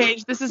 sorry,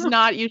 Paige. This is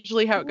not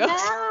usually how it goes.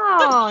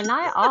 No,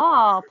 not at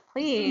all. Let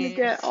me Please.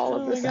 get all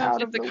of this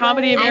out of the the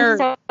comedy of way.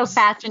 error. I'm so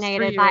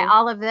fascinated by you.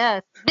 all of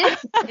this.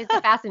 This is the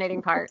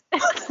fascinating part.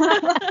 This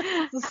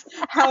is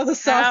how the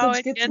sausage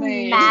it gets gets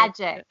made.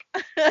 Magic.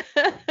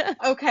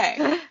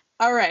 Okay.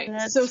 All right.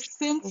 That's So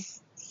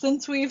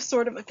since we've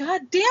sort of,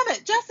 God damn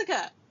it,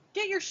 Jessica,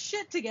 get your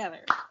shit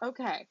together.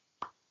 Okay.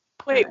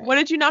 Wait, All right. what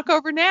did you knock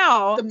over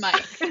now? The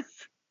mic.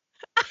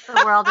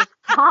 The world is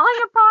falling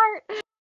apart.